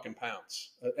 150 fucking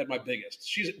pounds at my biggest.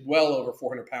 She's well over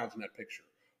 400 pounds in that picture.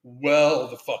 Well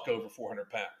the fuck over 400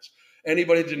 pounds.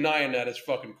 Anybody denying that is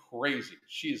fucking crazy.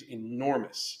 She is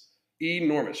enormous.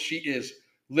 Enormous. She is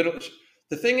literally.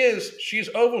 The thing is, she's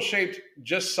oval shaped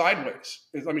just sideways.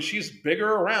 I mean, she's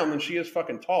bigger around than she is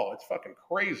fucking tall. It's fucking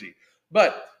crazy.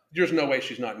 But there's no way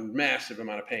she's not in massive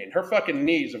amount of pain. Her fucking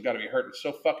knees have got to be hurting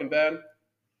so fucking bad.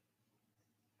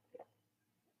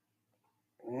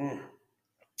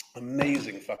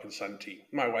 Amazing fucking sun tea.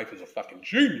 My wife is a fucking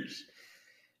genius.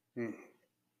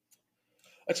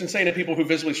 That's insane that people who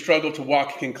visibly struggle to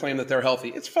walk can claim that they're healthy.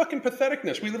 It's fucking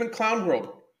patheticness. We live in clown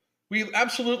world. We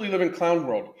absolutely live in clown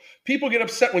world. People get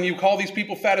upset when you call these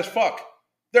people fat as fuck.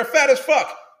 They're fat as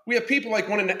fuck. We have people like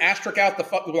wanting to asterisk out the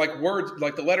fuck like words,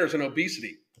 like the letters in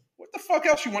obesity. What the fuck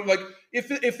else you want? Like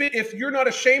if you're not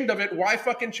ashamed of it, why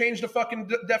fucking change the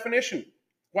fucking definition?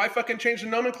 Why fucking change the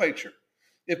nomenclature?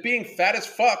 If being fat as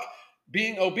fuck,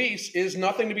 being obese is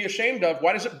nothing to be ashamed of,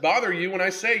 why does it bother you when I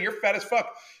say you're fat as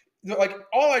fuck? Like,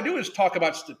 all I do is talk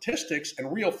about statistics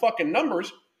and real fucking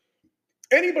numbers.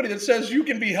 Anybody that says you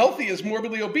can be healthy as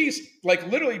morbidly obese, like,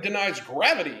 literally denies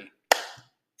gravity.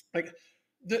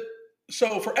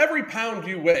 So for every pound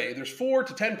you weigh, there's 4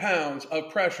 to 10 pounds of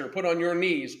pressure put on your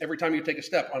knees every time you take a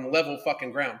step on level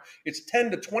fucking ground. It's 10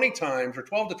 to 20 times or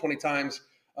 12 to 20 times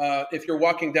if you're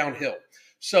walking downhill.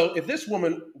 So if this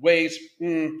woman weighs,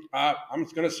 I'm going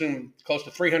to assume close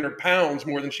to 300 pounds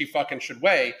more than she fucking should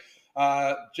weigh,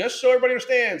 just so everybody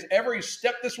understands, every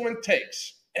step this woman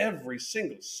takes, every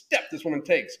single step this woman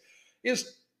takes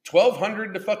is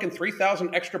 1,200 to fucking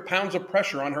 3,000 extra pounds of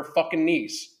pressure on her fucking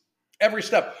knees. Every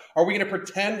step. Are we going to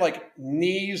pretend like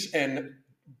knees and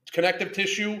connective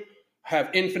tissue have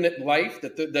infinite life,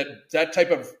 that type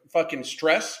of fucking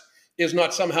stress is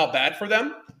not somehow bad for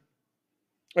them?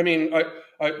 I mean,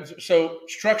 so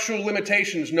structural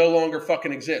limitations no longer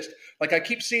fucking exist. Like, I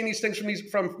keep seeing these things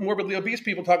from morbidly obese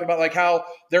people talking about like how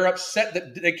they're upset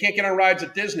that they can't get on rides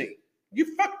at Disney. Too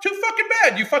fucking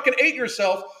bad. You fucking ate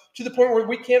yourself to the point where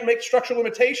we can't make structural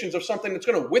limitations of something that's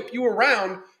going to whip you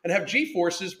around and have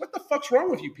G-forces. What the fuck's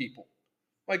wrong with you people?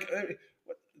 Like,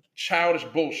 what childish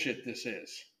bullshit this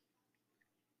is.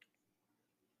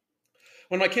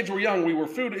 When my kids were young, we were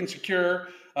food insecure.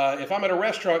 If I'm at a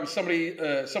restaurant and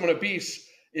someone obese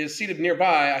is seated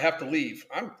nearby, I have to leave.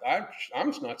 I'm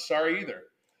not sorry either.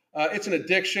 It's an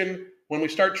addiction. When we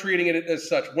start treating it as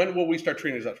such, when will we start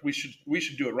treating it as such? We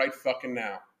should do it right fucking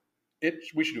now.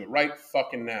 We should do it right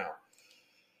fucking now.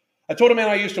 I told a man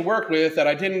I used to work with that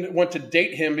I didn't want to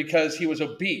date him because he was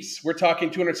obese. We're talking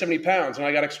 270 pounds, and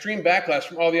I got extreme backlash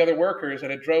from all the other workers,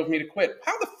 and it drove me to quit.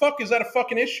 How the fuck is that a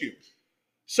fucking issue?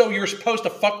 So you're supposed to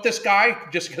fuck this guy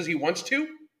just because he wants to?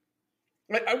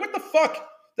 Like, what the fuck?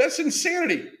 That's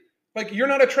insanity. Like, you're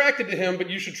not attracted to him, but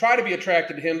you should try to be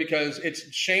attracted to him because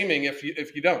it's shaming if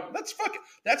you don't.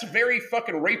 That's very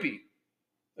fucking rapey.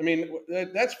 I mean,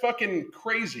 that's fucking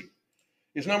crazy.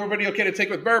 Is No More Birdie okay to take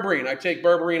with berberine? I take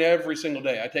berberine every single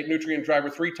day. I take Nutrient Driver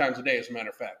 3 times a day, as a matter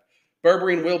of fact.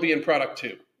 Berberine will be in product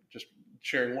 2. Just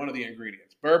sharing one of the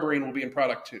ingredients. Berberine will be in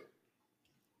product 2.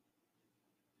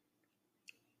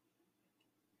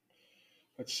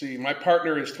 Let's see. My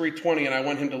partner is 320, and I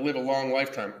want him to live a long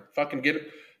lifetime. Fucking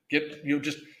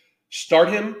just start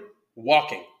him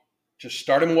walking. Just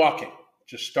start him walking.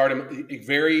 Just start him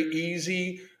very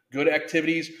easy. Good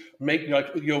activities.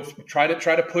 Try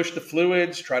to push the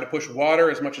fluids. Try to push water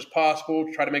as much as possible.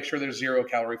 Try to make sure there's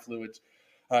 0-calorie fluids.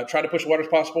 Try to push water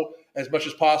as much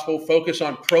as possible. Focus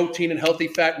on protein and healthy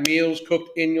fat meals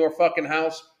cooked in your fucking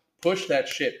house. Push that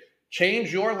shit.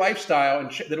 Change your lifestyle,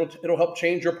 and it'll help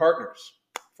change your partners.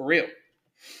 For real.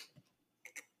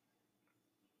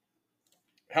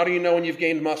 How do you know when you've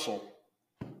gained muscle?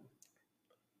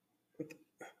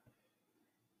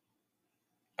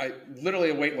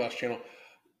 Literally a weight loss channel.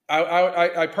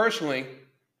 I personally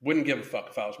wouldn't give a fuck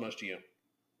if I was most of you.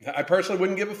 I personally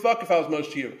wouldn't give a fuck if I was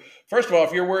most of you. First of all,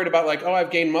 if you're worried about like, oh, I've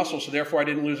gained muscle, so therefore I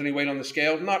didn't lose any weight on the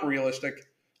scale, not realistic.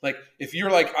 Like, if you're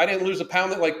like, I didn't lose a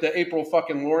pound, like the April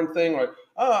fucking Lauren thing, or,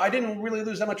 oh, I didn't really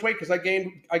lose that much weight because I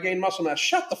gained muscle mass.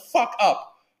 Shut the fuck up.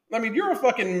 I mean, you're a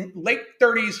fucking late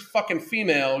 30s fucking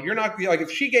female. You're not, like,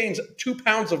 if she gains 2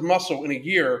 pounds of muscle in a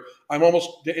year,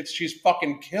 she's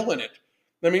fucking killing it.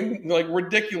 I mean, like,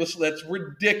 ridiculous. That's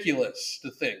ridiculous to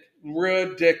think.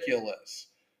 Ridiculous.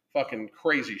 Fucking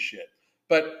crazy shit.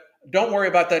 But don't worry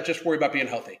about that. Just worry about being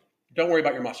healthy. Don't worry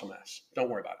about your muscle mass. Don't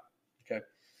worry about it. Okay.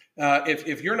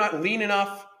 If you're not lean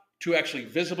enough to actually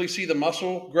visibly see the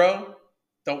muscle grow,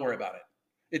 don't worry about it.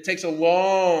 It takes a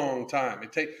long time.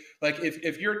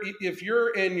 If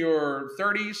you're in your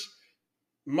 30s,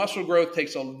 muscle growth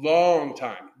takes a long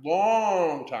time.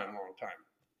 Long time.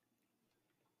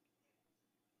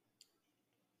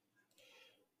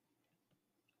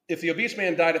 If the obese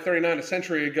man died at 39 a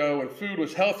century ago and food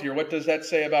was healthier, what does that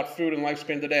say about food and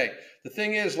lifespan today? The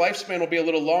thing is, lifespan will be a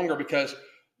little longer because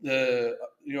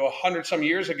 100 some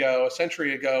years ago, a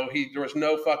century ago, there was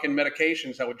no fucking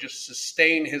medications that would just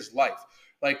sustain his life.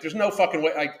 Like, there's no fucking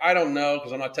way. I don't know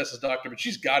because I'm not Tessa's doctor, but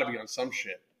she's got to be on some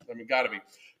shit. I mean, got to be.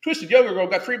 Twisted Yoga Girl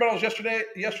got 3 bottles yesterday,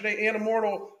 and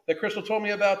Immortal that Crystal told me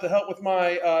about to help with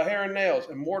my hair and nails.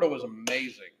 Immortal was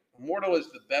amazing. Immortal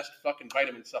is the best fucking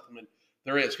vitamin supplement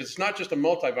there is, because it's not just a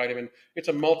multivitamin. It's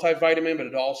a multivitamin, but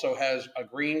it also has a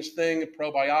greens thing,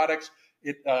 probiotics.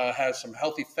 It has some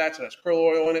healthy fats. It has krill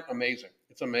oil in it. Amazing.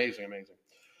 It's amazing.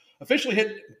 Officially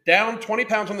hit down 20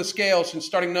 pounds on the scale since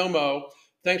starting Nomo.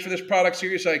 Thanks for this product.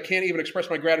 Seriously, I can't even express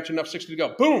my gratitude enough. 60 to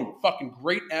go. Boom. Fucking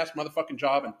great ass motherfucking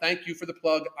job. And thank you for the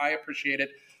plug. I appreciate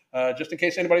it. Just in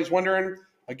case anybody's wondering,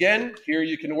 again, here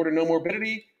you can order No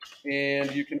Morbidity,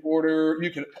 and you can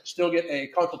still get a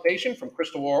consultation from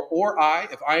Crystal or I.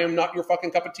 If I am not your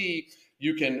fucking cup of tea,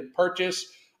 you can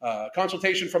purchase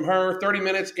consultation from her, 30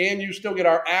 minutes, and you still get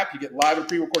our app. You get live and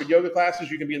pre-recorded yoga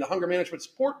classes. You can be in the Hunger Management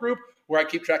Support Group where I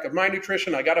keep track of my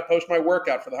nutrition. I got to post my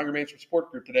workout for the Hunger Management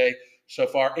Support Group today so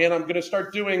far, and I'm going to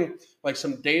start doing like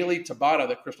some daily Tabata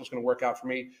that Crystal's going to work out for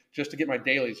me just to get my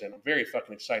dailies in. I'm very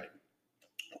fucking excited.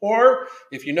 Or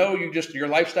if you know your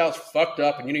lifestyle's fucked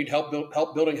up and you need help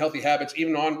building healthy habits,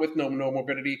 even on with no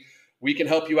morbidity, we can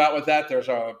help you out with that. There's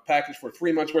a package for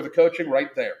 3 months worth of coaching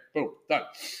right there. Boom, done.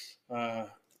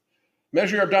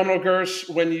 Measure your abdominal girths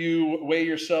when you weigh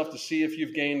yourself to see if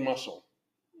you've gained muscle.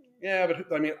 Yeah,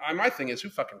 but I mean, my thing is, who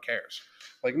fucking cares?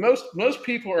 Like, most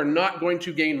people are not going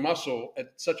to gain muscle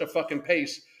at such a fucking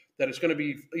pace that it's going to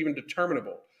be even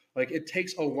determinable. Like, it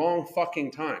takes a long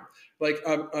fucking time. Like,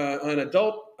 an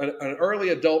early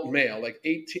adult male, like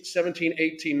 17,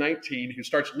 18, 19, who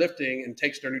starts lifting and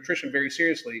takes their nutrition very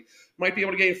seriously, might be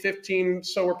able to gain 15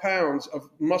 pounds of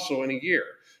muscle in a year.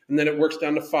 And then it works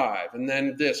down to 5. And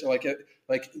then this,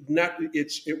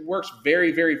 it works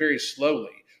very, very, very slowly.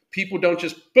 People don't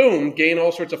just, boom, gain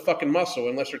all sorts of fucking muscle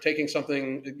unless they're taking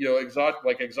something,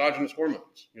 like exogenous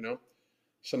hormones,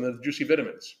 some of the juicy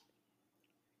vitamins.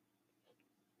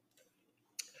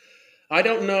 I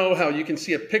don't know how you can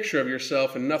see a picture of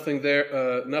yourself and nothing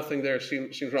there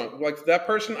seems wrong. Like that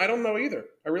person, I don't know either.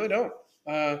 I really don't.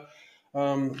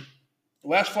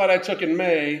 Last flight I took in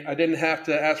May, I didn't have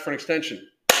to ask for an extension.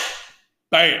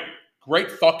 Bam. Great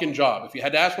fucking job. If you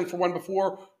had to ask one for one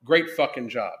before, great fucking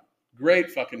job. Great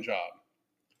fucking job.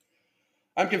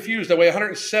 I'm confused. I weigh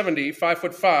 170,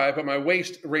 5'5", but my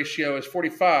waist ratio is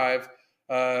 45.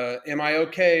 Am I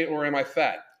okay or am I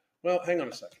fat? Well, hang on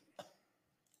a second.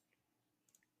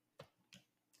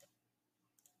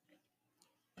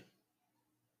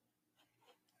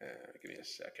 Give me a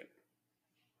second.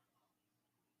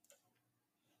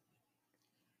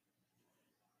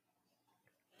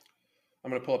 I'm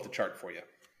going to pull up the chart for you.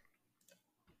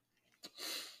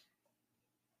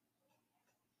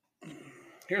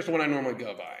 Here's the one I normally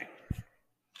go by.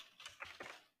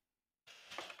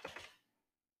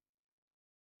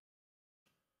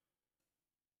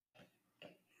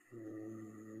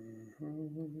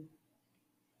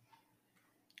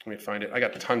 Let me find it. I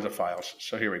got tons of files,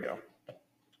 so here we go.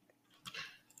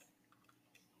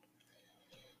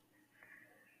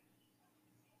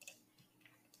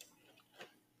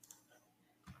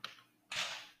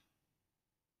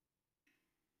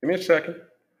 Give me a second.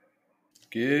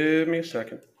 Give me a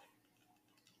second.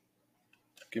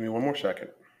 Give me one more second.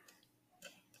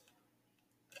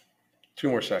 2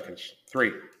 more seconds.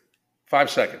 3. 5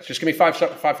 seconds. Just give me 5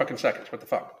 fucking seconds. What the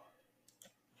fuck?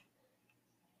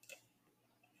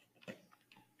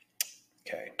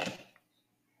 Okay.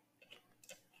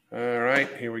 All right.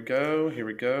 Here we go. Here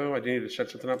we go. I do need to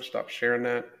set something up. Stop sharing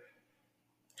that.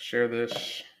 Share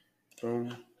this.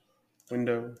 Boom.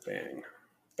 Window. Bang.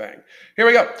 Bang. Here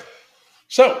we go.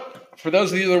 So, for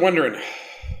those of you that are wondering,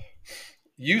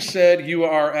 you said you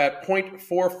are at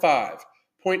 0.45.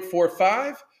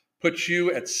 0.45 puts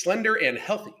you at slender and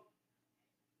healthy.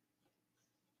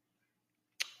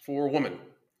 For a woman,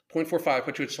 0.45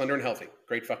 puts you at slender and healthy.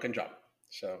 Great fucking job.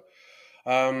 So,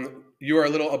 you are a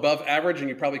little above average and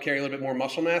you probably carry a little bit more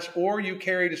muscle mass, or you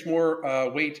carry just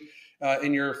more weight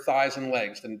in your thighs and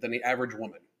legs than the average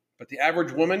woman. But the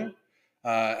average woman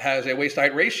has a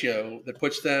waist-to-height ratio that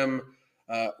puts them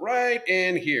right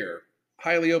in here,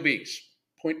 highly obese,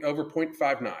 over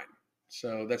 0.59.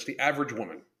 So that's the average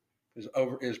woman is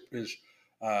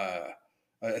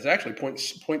actually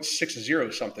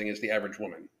 0.60 something is the average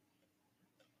woman.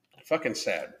 Fucking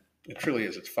sad. It truly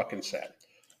is. It's fucking sad.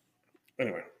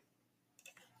 Anyway,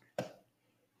 let's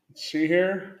see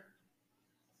here.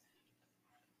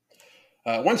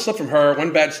 One slip from her,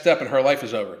 one bad step, and her life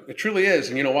is over. It truly is.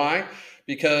 And you know why?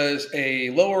 Because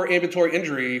a lower ambulatory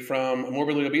injury from a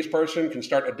morbidly obese person can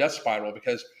start a death spiral,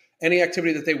 because any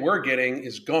activity that they were getting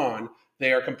is gone.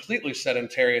 They are completely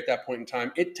sedentary at that point in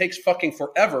time. It takes fucking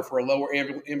forever for a lower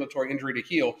ambulatory injury to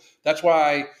heal. That's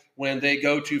why when they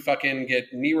go to fucking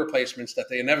get knee replacements that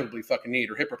they inevitably fucking need,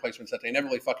 or hip replacements that they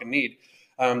inevitably fucking need,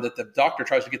 that the doctor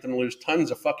tries to get them to lose tons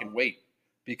of fucking weight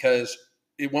because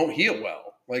it won't heal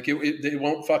well. Like it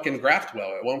won't fucking graft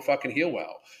well. It won't fucking heal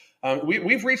well.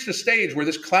 We've reached a stage where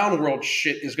this clown world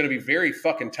shit is going to be very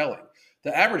fucking telling.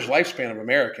 The average lifespan of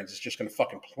Americans is just going to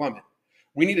fucking plummet.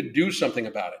 We need to do something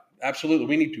about it. Absolutely.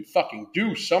 We need to fucking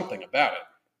do something about it.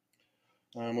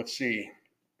 Let's see.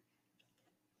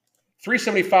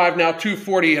 375 now,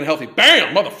 240 and healthy.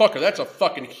 Bam, motherfucker. That's a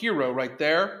fucking hero right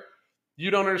there. You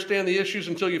don't understand the issues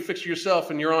until you fix yourself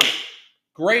and you're on it.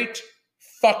 Great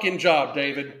fucking job,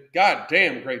 David. God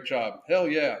damn, great job. Hell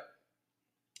yeah.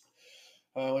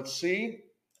 Let's see.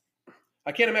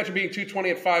 I can't imagine being 220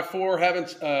 at 5'4". Haven't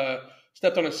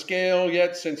stepped on a scale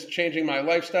yet since changing my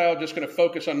lifestyle. Just going to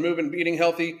focus on moving, eating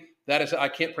healthy. That is, I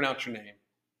can't pronounce your name.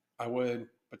 I would,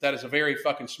 but that is a very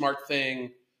fucking smart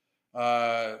thing.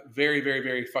 Very, very,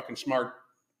 very fucking smart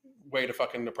way to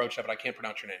fucking approach that, but I can't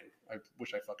pronounce your name. I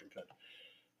wish I fucking could.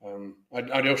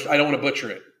 I don't want to butcher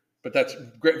it, but that's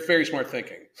great, very smart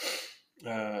thinking.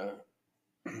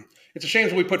 It's a shame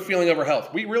that we put feeling over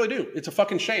health. We really do. It's a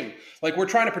fucking shame. Like, we're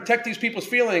trying to protect these people's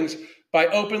feelings by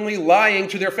openly lying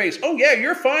to their face. Oh yeah,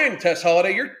 you're fine, Tess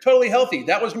Holiday. You're totally healthy.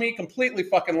 That was me completely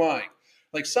fucking lying.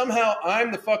 Like, somehow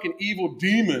I'm the fucking evil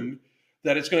demon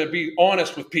that is going to be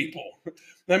honest with people.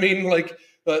 I mean, like,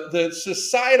 the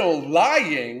societal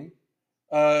lying,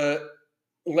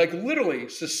 like literally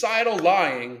societal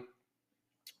lying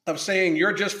of saying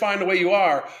you're just fine the way you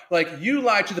are. Like, you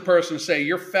lie to the person and say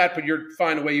you're fat, but you're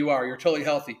fine the way you are. You're totally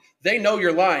healthy. They know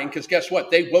you're lying because guess what?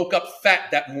 They woke up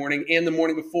fat that morning and the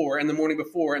morning before and the morning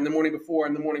before and the morning before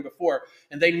and the morning before.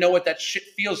 And they know what that shit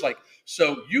feels like.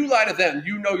 So you lie to them.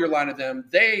 You know you're lying to them.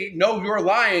 They know you're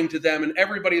lying to them. And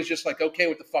everybody is just like, okay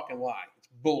with the fucking lie. It's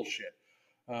bullshit.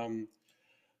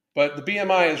 But the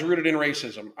BMI is rooted in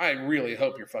racism. I really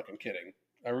hope you're fucking kidding.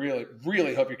 I really,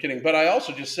 really hope you're kidding. But I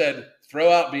also just said,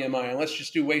 throw out BMI and let's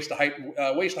just do waist to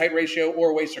height ratio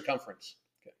or waist circumference.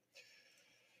 Okay.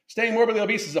 Staying morbidly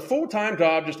obese is a full-time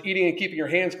job, just eating and keeping your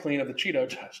hands clean of the Cheeto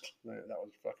dust. That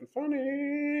was fucking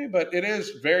funny, but it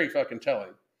is very fucking telling.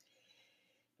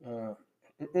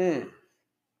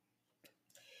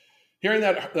 Hearing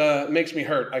that makes me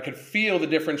hurt. I could feel the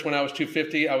difference when I was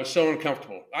 250. I was so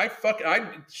uncomfortable. I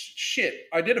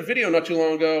did a video not too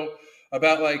long ago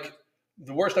about like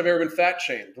the worst I've ever been fat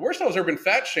shamed. The worst I was ever been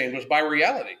fat shamed was by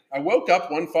reality. I woke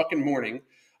up one fucking morning.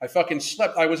 I fucking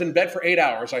slept. I was in bed for 8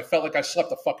 hours. I felt like I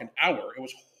slept a fucking hour. It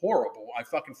was horrible. I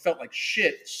fucking felt like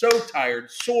shit. So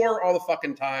tired, sore all the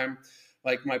fucking time.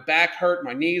 Like my back hurt,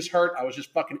 my knees hurt. I was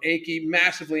just fucking achy,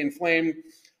 massively inflamed.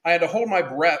 I had to hold my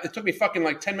breath. It took me fucking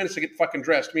like 10 minutes to get fucking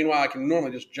dressed. Meanwhile, I can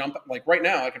normally just jump. Like right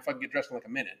now, I can fucking get dressed in like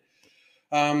a minute.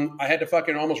 I had to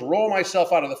fucking almost roll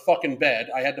myself out of the fucking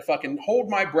bed. I had to fucking hold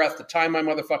my breath to tie my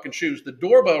motherfucking shoes. The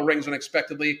doorbell rings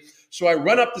unexpectedly. So I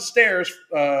run up the stairs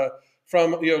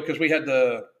because we had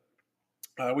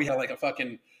like a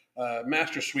fucking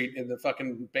master suite in the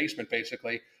fucking basement,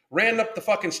 basically. Ran up the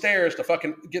fucking stairs to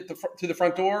fucking get to the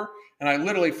front door, and I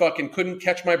literally fucking couldn't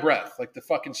catch my breath. Like the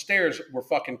fucking stairs were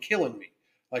fucking killing me.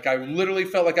 Like I literally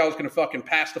felt like I was gonna fucking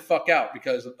pass the fuck out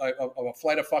because of a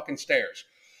flight of fucking stairs.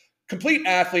 Complete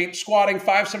athlete, squatting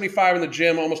 575 in the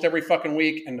gym almost every fucking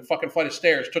week, and the fucking flight of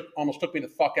stairs almost took me the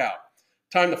fuck out.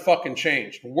 Time to fucking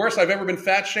change. The worst I've ever been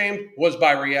fat shamed was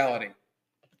by reality.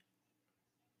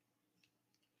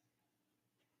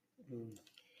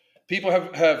 People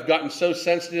have gotten so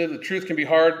sensitive. The truth can be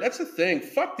hard. That's the thing.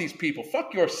 Fuck these people.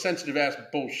 Fuck your sensitive ass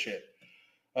bullshit.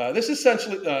 This is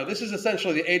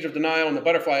essentially the age of denial, and the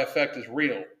butterfly effect is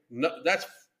real. No, that's a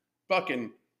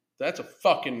fucking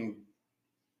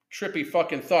trippy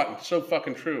fucking thought, and so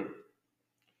fucking true.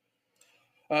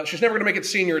 She's never gonna make it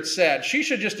senior. It's sad. She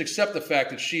should just accept the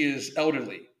fact that she is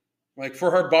elderly. Like for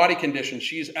her body condition,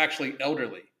 she's actually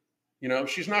elderly. You know,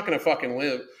 she's not gonna fucking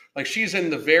live. Like she's in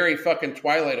the very fucking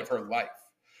twilight of her life.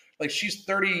 Like she's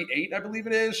 38, I believe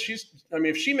it is.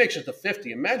 If she makes it to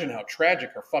 50, imagine how tragic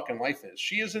her fucking life is.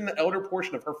 She is in the elder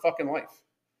portion of her fucking life.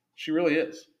 She really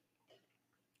is.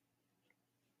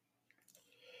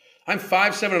 I'm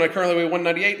 5'7" and I currently weigh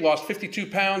 198, lost 52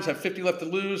 pounds, have 50 left to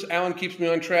lose. Alan keeps me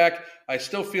on track. I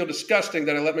still feel disgusting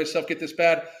that I let myself get this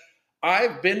bad.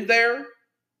 I've been there,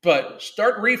 but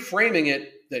start reframing it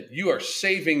that you are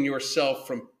saving yourself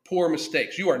from poor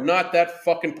mistakes. You are not that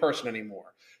fucking person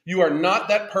anymore. You are not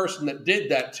that person that did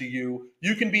that to you.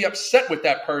 You can be upset with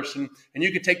that person, and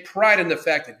you can take pride in the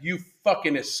fact that you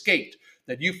fucking escaped,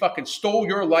 that you fucking stole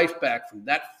your life back from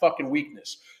that fucking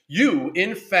weakness. You,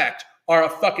 in fact, are a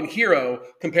fucking hero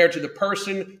compared to the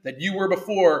person that you were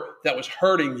before that was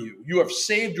hurting you. You have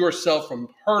saved yourself from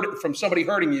somebody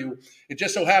hurting you. It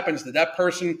just so happens that that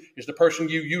person is the person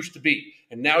you used to be.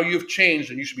 And now you've changed,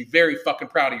 and you should be very fucking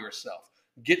proud of yourself.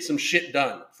 Get some shit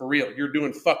done. For real. You're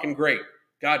doing fucking great.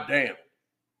 God damn.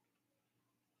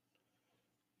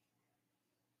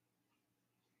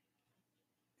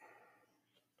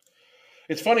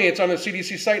 It's funny, it's on the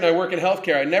CDC site, and I work in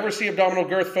healthcare. I never see abdominal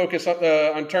girth focus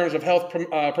on terms of health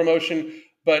promotion,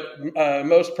 but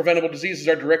most preventable diseases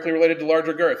are directly related to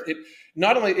larger girth.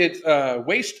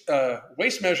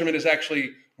 Waist measurement is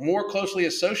actually more closely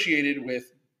associated with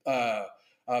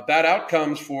bad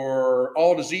outcomes for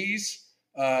all disease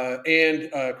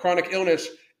and chronic illness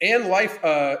and life,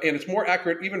 and it's more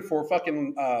accurate even for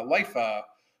fucking life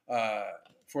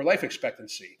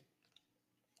expectancy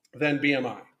than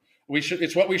BMI.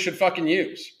 It's what we should fucking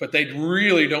use, but they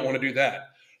really don't want to do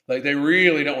that. Like they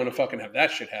really don't want to fucking have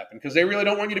that shit happen because they really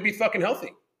don't want you to be fucking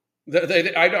healthy.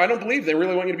 I don't believe they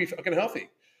really want you to be fucking healthy.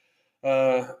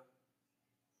 Let's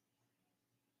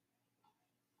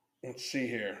see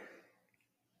here.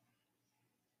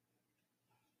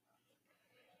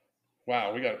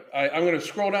 Wow, I'm going to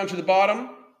scroll down to the bottom.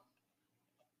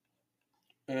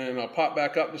 And I'll pop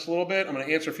back up just a little bit. I'm going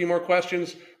to answer a few more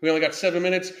questions. We only got 7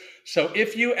 minutes. So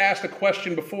if you asked a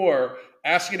question before,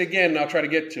 ask it again and I'll try to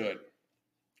get to it.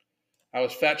 I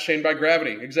was fat shamed by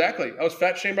gravity. Exactly. I was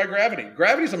fat shamed by gravity.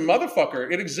 Gravity's a motherfucker.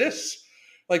 It exists.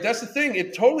 Like, that's the thing.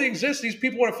 It totally exists. These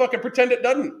people want to fucking pretend it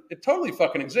doesn't. It totally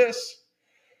fucking exists.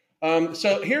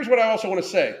 So here's what I also want to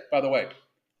say, by the way.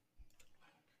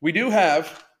 We do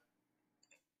have...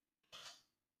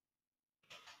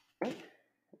 What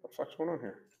the fuck's going on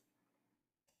here?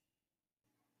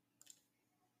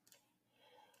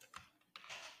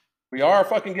 We are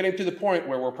fucking getting to the point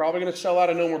where we're probably going to sell out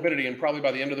of No Morbidity and probably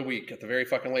by the end of the week at the very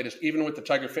fucking latest, even with the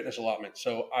Tiger Fitness allotment.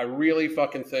 So I really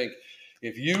fucking think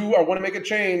if you want to make a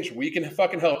change, we can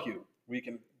fucking help you. We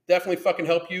can definitely fucking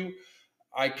help you.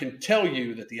 I can tell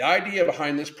you that the idea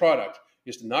behind this product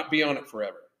is to not be on it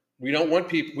forever. We don't want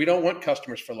people. We don't want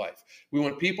customers for life. We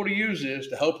want people to use this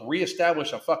to help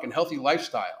reestablish a fucking healthy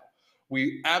lifestyle.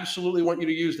 We absolutely want you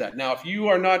to use that. Now, if you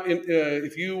are not,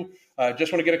 if you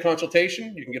just want to get a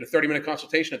consultation, you can get a 30-minute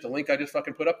consultation at the link I just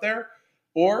fucking put up there,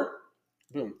 or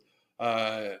boom.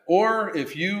 Or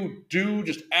if you do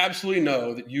just absolutely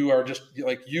know that you are just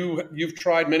like you've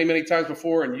tried many, many times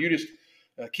before and you just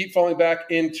keep falling back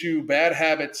into bad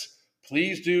habits,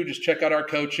 please do just check out our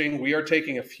coaching. We are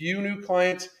taking a few new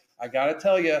clients. I got to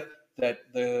tell you that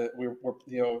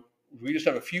we just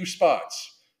have a few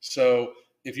spots. So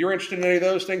if you're interested in any of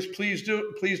those things, please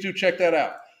do check that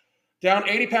out. Down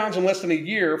 80 pounds in less than a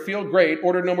year. Feel great.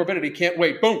 Ordered no morbidity. Can't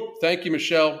wait. Boom. Thank you,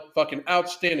 Michelle. Fucking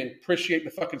outstanding. Appreciate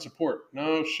the fucking support.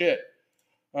 No shit.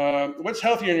 What's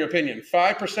healthier in your opinion?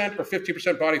 5% or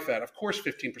 15% body fat? Of course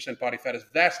 15% body fat is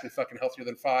vastly fucking healthier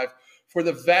than 5 for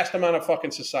the vast amount of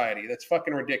fucking society. That's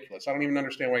fucking ridiculous. I don't even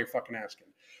understand why you're fucking asking.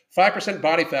 5%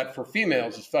 body fat for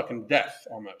females is fucking death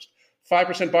almost.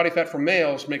 5% body fat for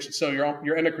males makes it so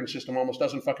your endocrine system almost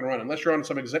doesn't fucking run. Unless you're on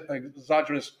some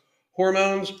exogenous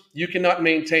hormones, you cannot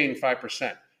maintain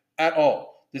 5% at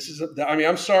all. This is,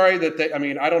 I'm sorry that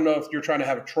I don't know if you're trying to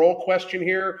have a troll question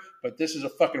here, but this is a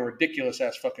fucking ridiculous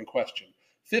ass fucking question.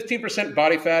 15%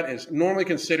 body fat is normally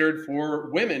considered for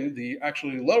women the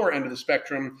actually lower end of the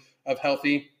spectrum of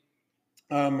healthy,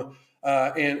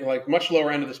 and like much lower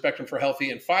end of the spectrum for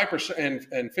healthy, and 5%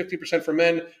 and 50% for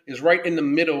men is right in the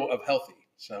middle of healthy.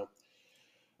 So,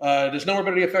 does no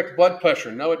morbidity affect blood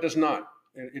pressure? No, it does not.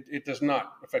 It does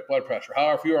not affect blood pressure.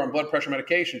 However, if you are on blood pressure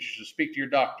medications, you should speak to your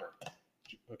doctor.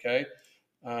 Okay.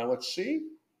 Let's see.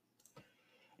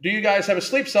 Do you guys have a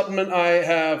sleep supplement? I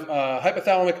have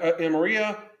hypothalamic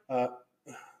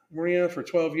Maria for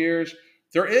 12 years.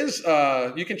 There is,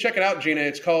 you can check it out, Gina.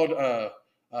 It's called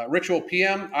Ritual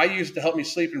PM. I use it to help me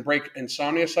sleep and break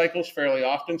insomnia cycles fairly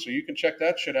often, so you can check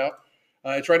that shit out.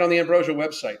 It's right on the Ambrosia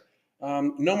website.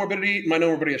 No morbidity. My no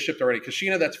morbidity is shipped already.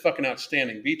 Kashina, that's fucking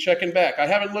outstanding. Be checking back. I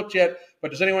haven't looked yet, but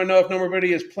does anyone know if no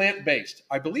morbidity is plant-based?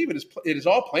 I believe it is. It is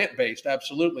all plant-based,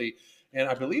 absolutely, and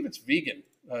I believe it's vegan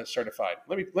certified.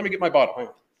 Let me get my bottle. Hang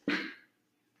on.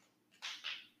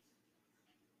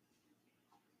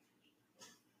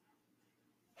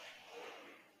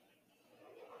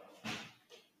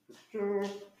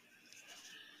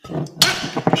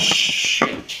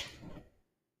 Shit.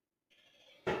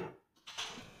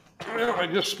 Well, I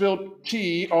just spilled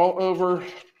tea all over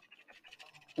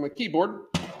my keyboard,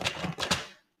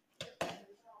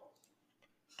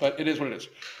 but it is what it is.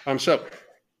 So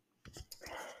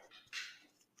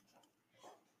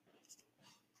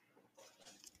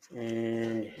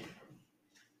and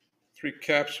 3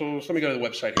 capsules. Let me go to the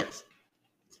website here.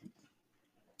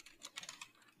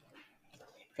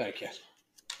 Thank you.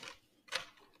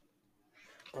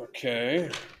 Okay.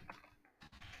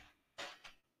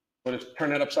 We'll just turn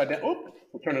that upside down. Oh,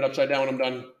 we'll turn it upside down when I'm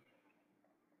done.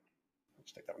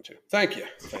 Let's take that one too. Thank you.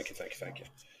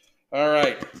 All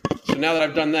right. So now that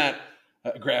I've done that,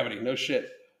 gravity, no shit.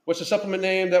 What's the supplement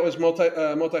name that was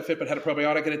multi-fit but had a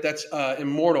probiotic in it? That's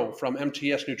Immortal from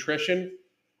MTS Nutrition.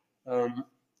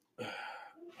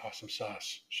 Awesome sauce.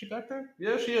 Is she back there?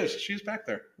 Yeah, she is. She's back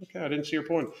there. Okay, I didn't see her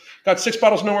pulling. Got 6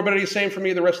 bottles, no morbidity. Same for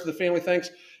me. The rest of the family,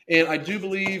 thanks. And I do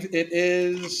believe it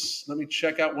is. Let me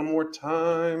check out one more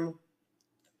time.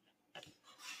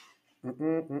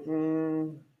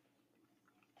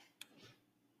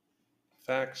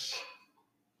 Facts.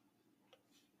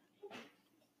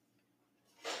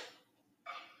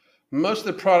 Most of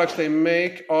the products they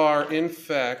make are, in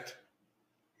fact,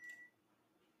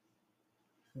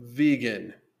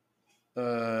 vegan.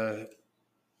 It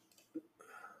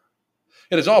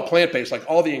is all plant-based. Like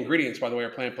all the ingredients, by the way, are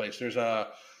plant-based. There's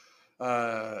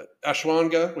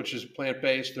ashwagandha, which is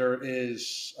plant-based. There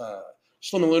is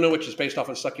Slimaluna, which is based off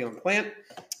of a succulent plant,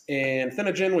 and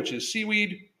Thenogen, which is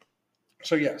seaweed.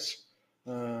 So yes.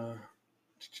 Can't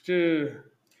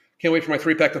wait for my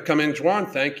 3-pack to come in. Juan,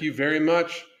 thank you very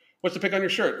much. What's the pick on your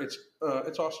shirt? It's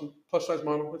awesome. Plus size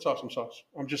model. It's awesome sauce.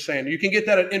 I'm just saying. You can get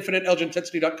that at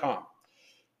infinitelgintensity.com.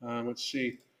 Let's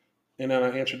see. And then I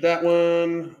answered that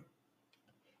one.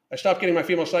 I stopped getting my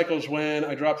female cycles when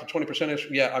I dropped to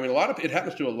 20%. Yeah, I mean, it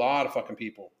happens to a lot of fucking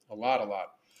people. A lot.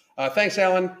 Thanks,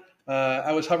 Alan.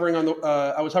 I was hovering on the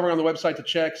website to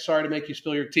check. Sorry to make you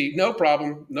spill your tea. No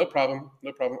problem.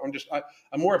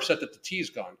 I'm more upset that the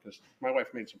tea's gone because my wife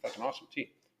made some fucking awesome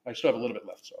tea. I still have a little bit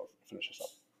left, so I'll finish this up.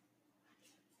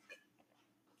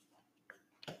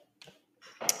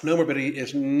 No morbidity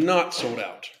is not sold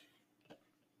out.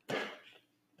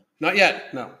 Not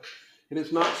yet. No, it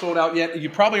is not sold out yet. You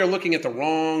probably are looking at the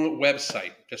wrong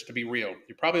website. Just to be real,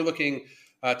 you're probably looking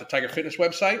at the Tiger Fitness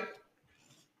website.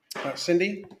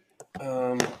 Cindy.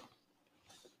 Awesome.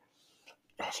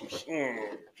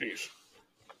 Jeez.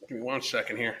 Give me 1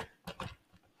 second here.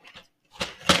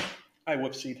 I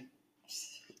whoopsied.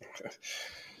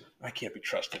 I can't be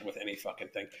trusted with any fucking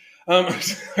thing. I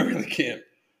really can't.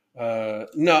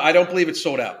 No, I don't believe it's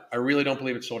sold out. I really don't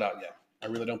believe it's sold out yet. I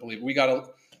really don't believe it. We got to.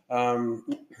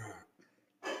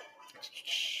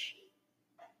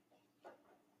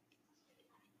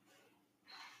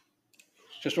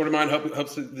 Just ordered mine.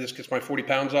 Hopes that this gets my 40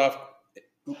 pounds off.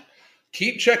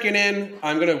 Keep checking in.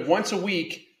 I'm going to once a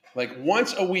week,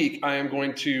 I am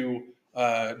going to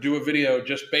do a video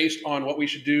just based on what we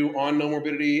should do on no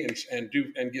morbidity and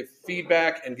give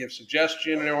feedback and give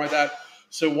suggestion and everything like that.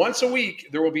 So once a week,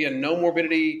 there will be a no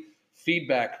morbidity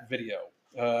feedback video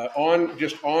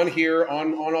on here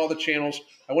on all the channels.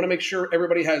 I want to make sure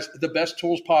everybody has the best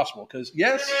tools possible because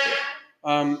yes,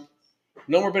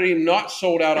 no morbidity not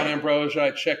sold out on Ambrosia.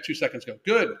 I checked 2 seconds ago.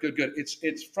 Good.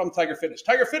 It's from Tiger Fitness.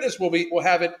 Tiger Fitness will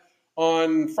have it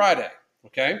on Friday.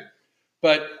 Okay,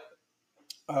 but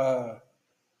the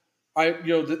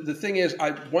thing is,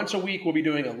 once a week we'll be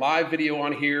doing a live video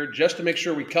on here just to make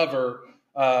sure we cover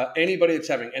anybody that's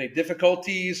having any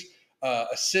difficulties,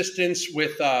 assistance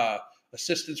with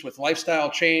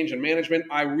lifestyle change and management.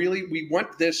 We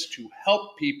want this to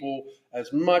help people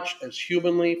as much as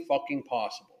humanly fucking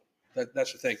possible.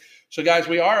 That's the thing. So, guys,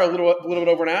 we are a little bit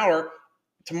over an hour.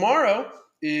 Tomorrow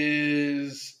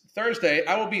is Thursday.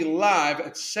 I will be live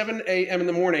at 7 a.m. in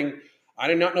the morning. I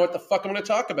do not know what the fuck I'm going to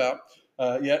talk about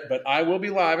yet, but I will be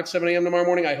live at 7 a.m. tomorrow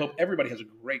morning. I hope everybody has a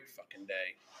great fucking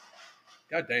day.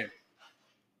 God damn.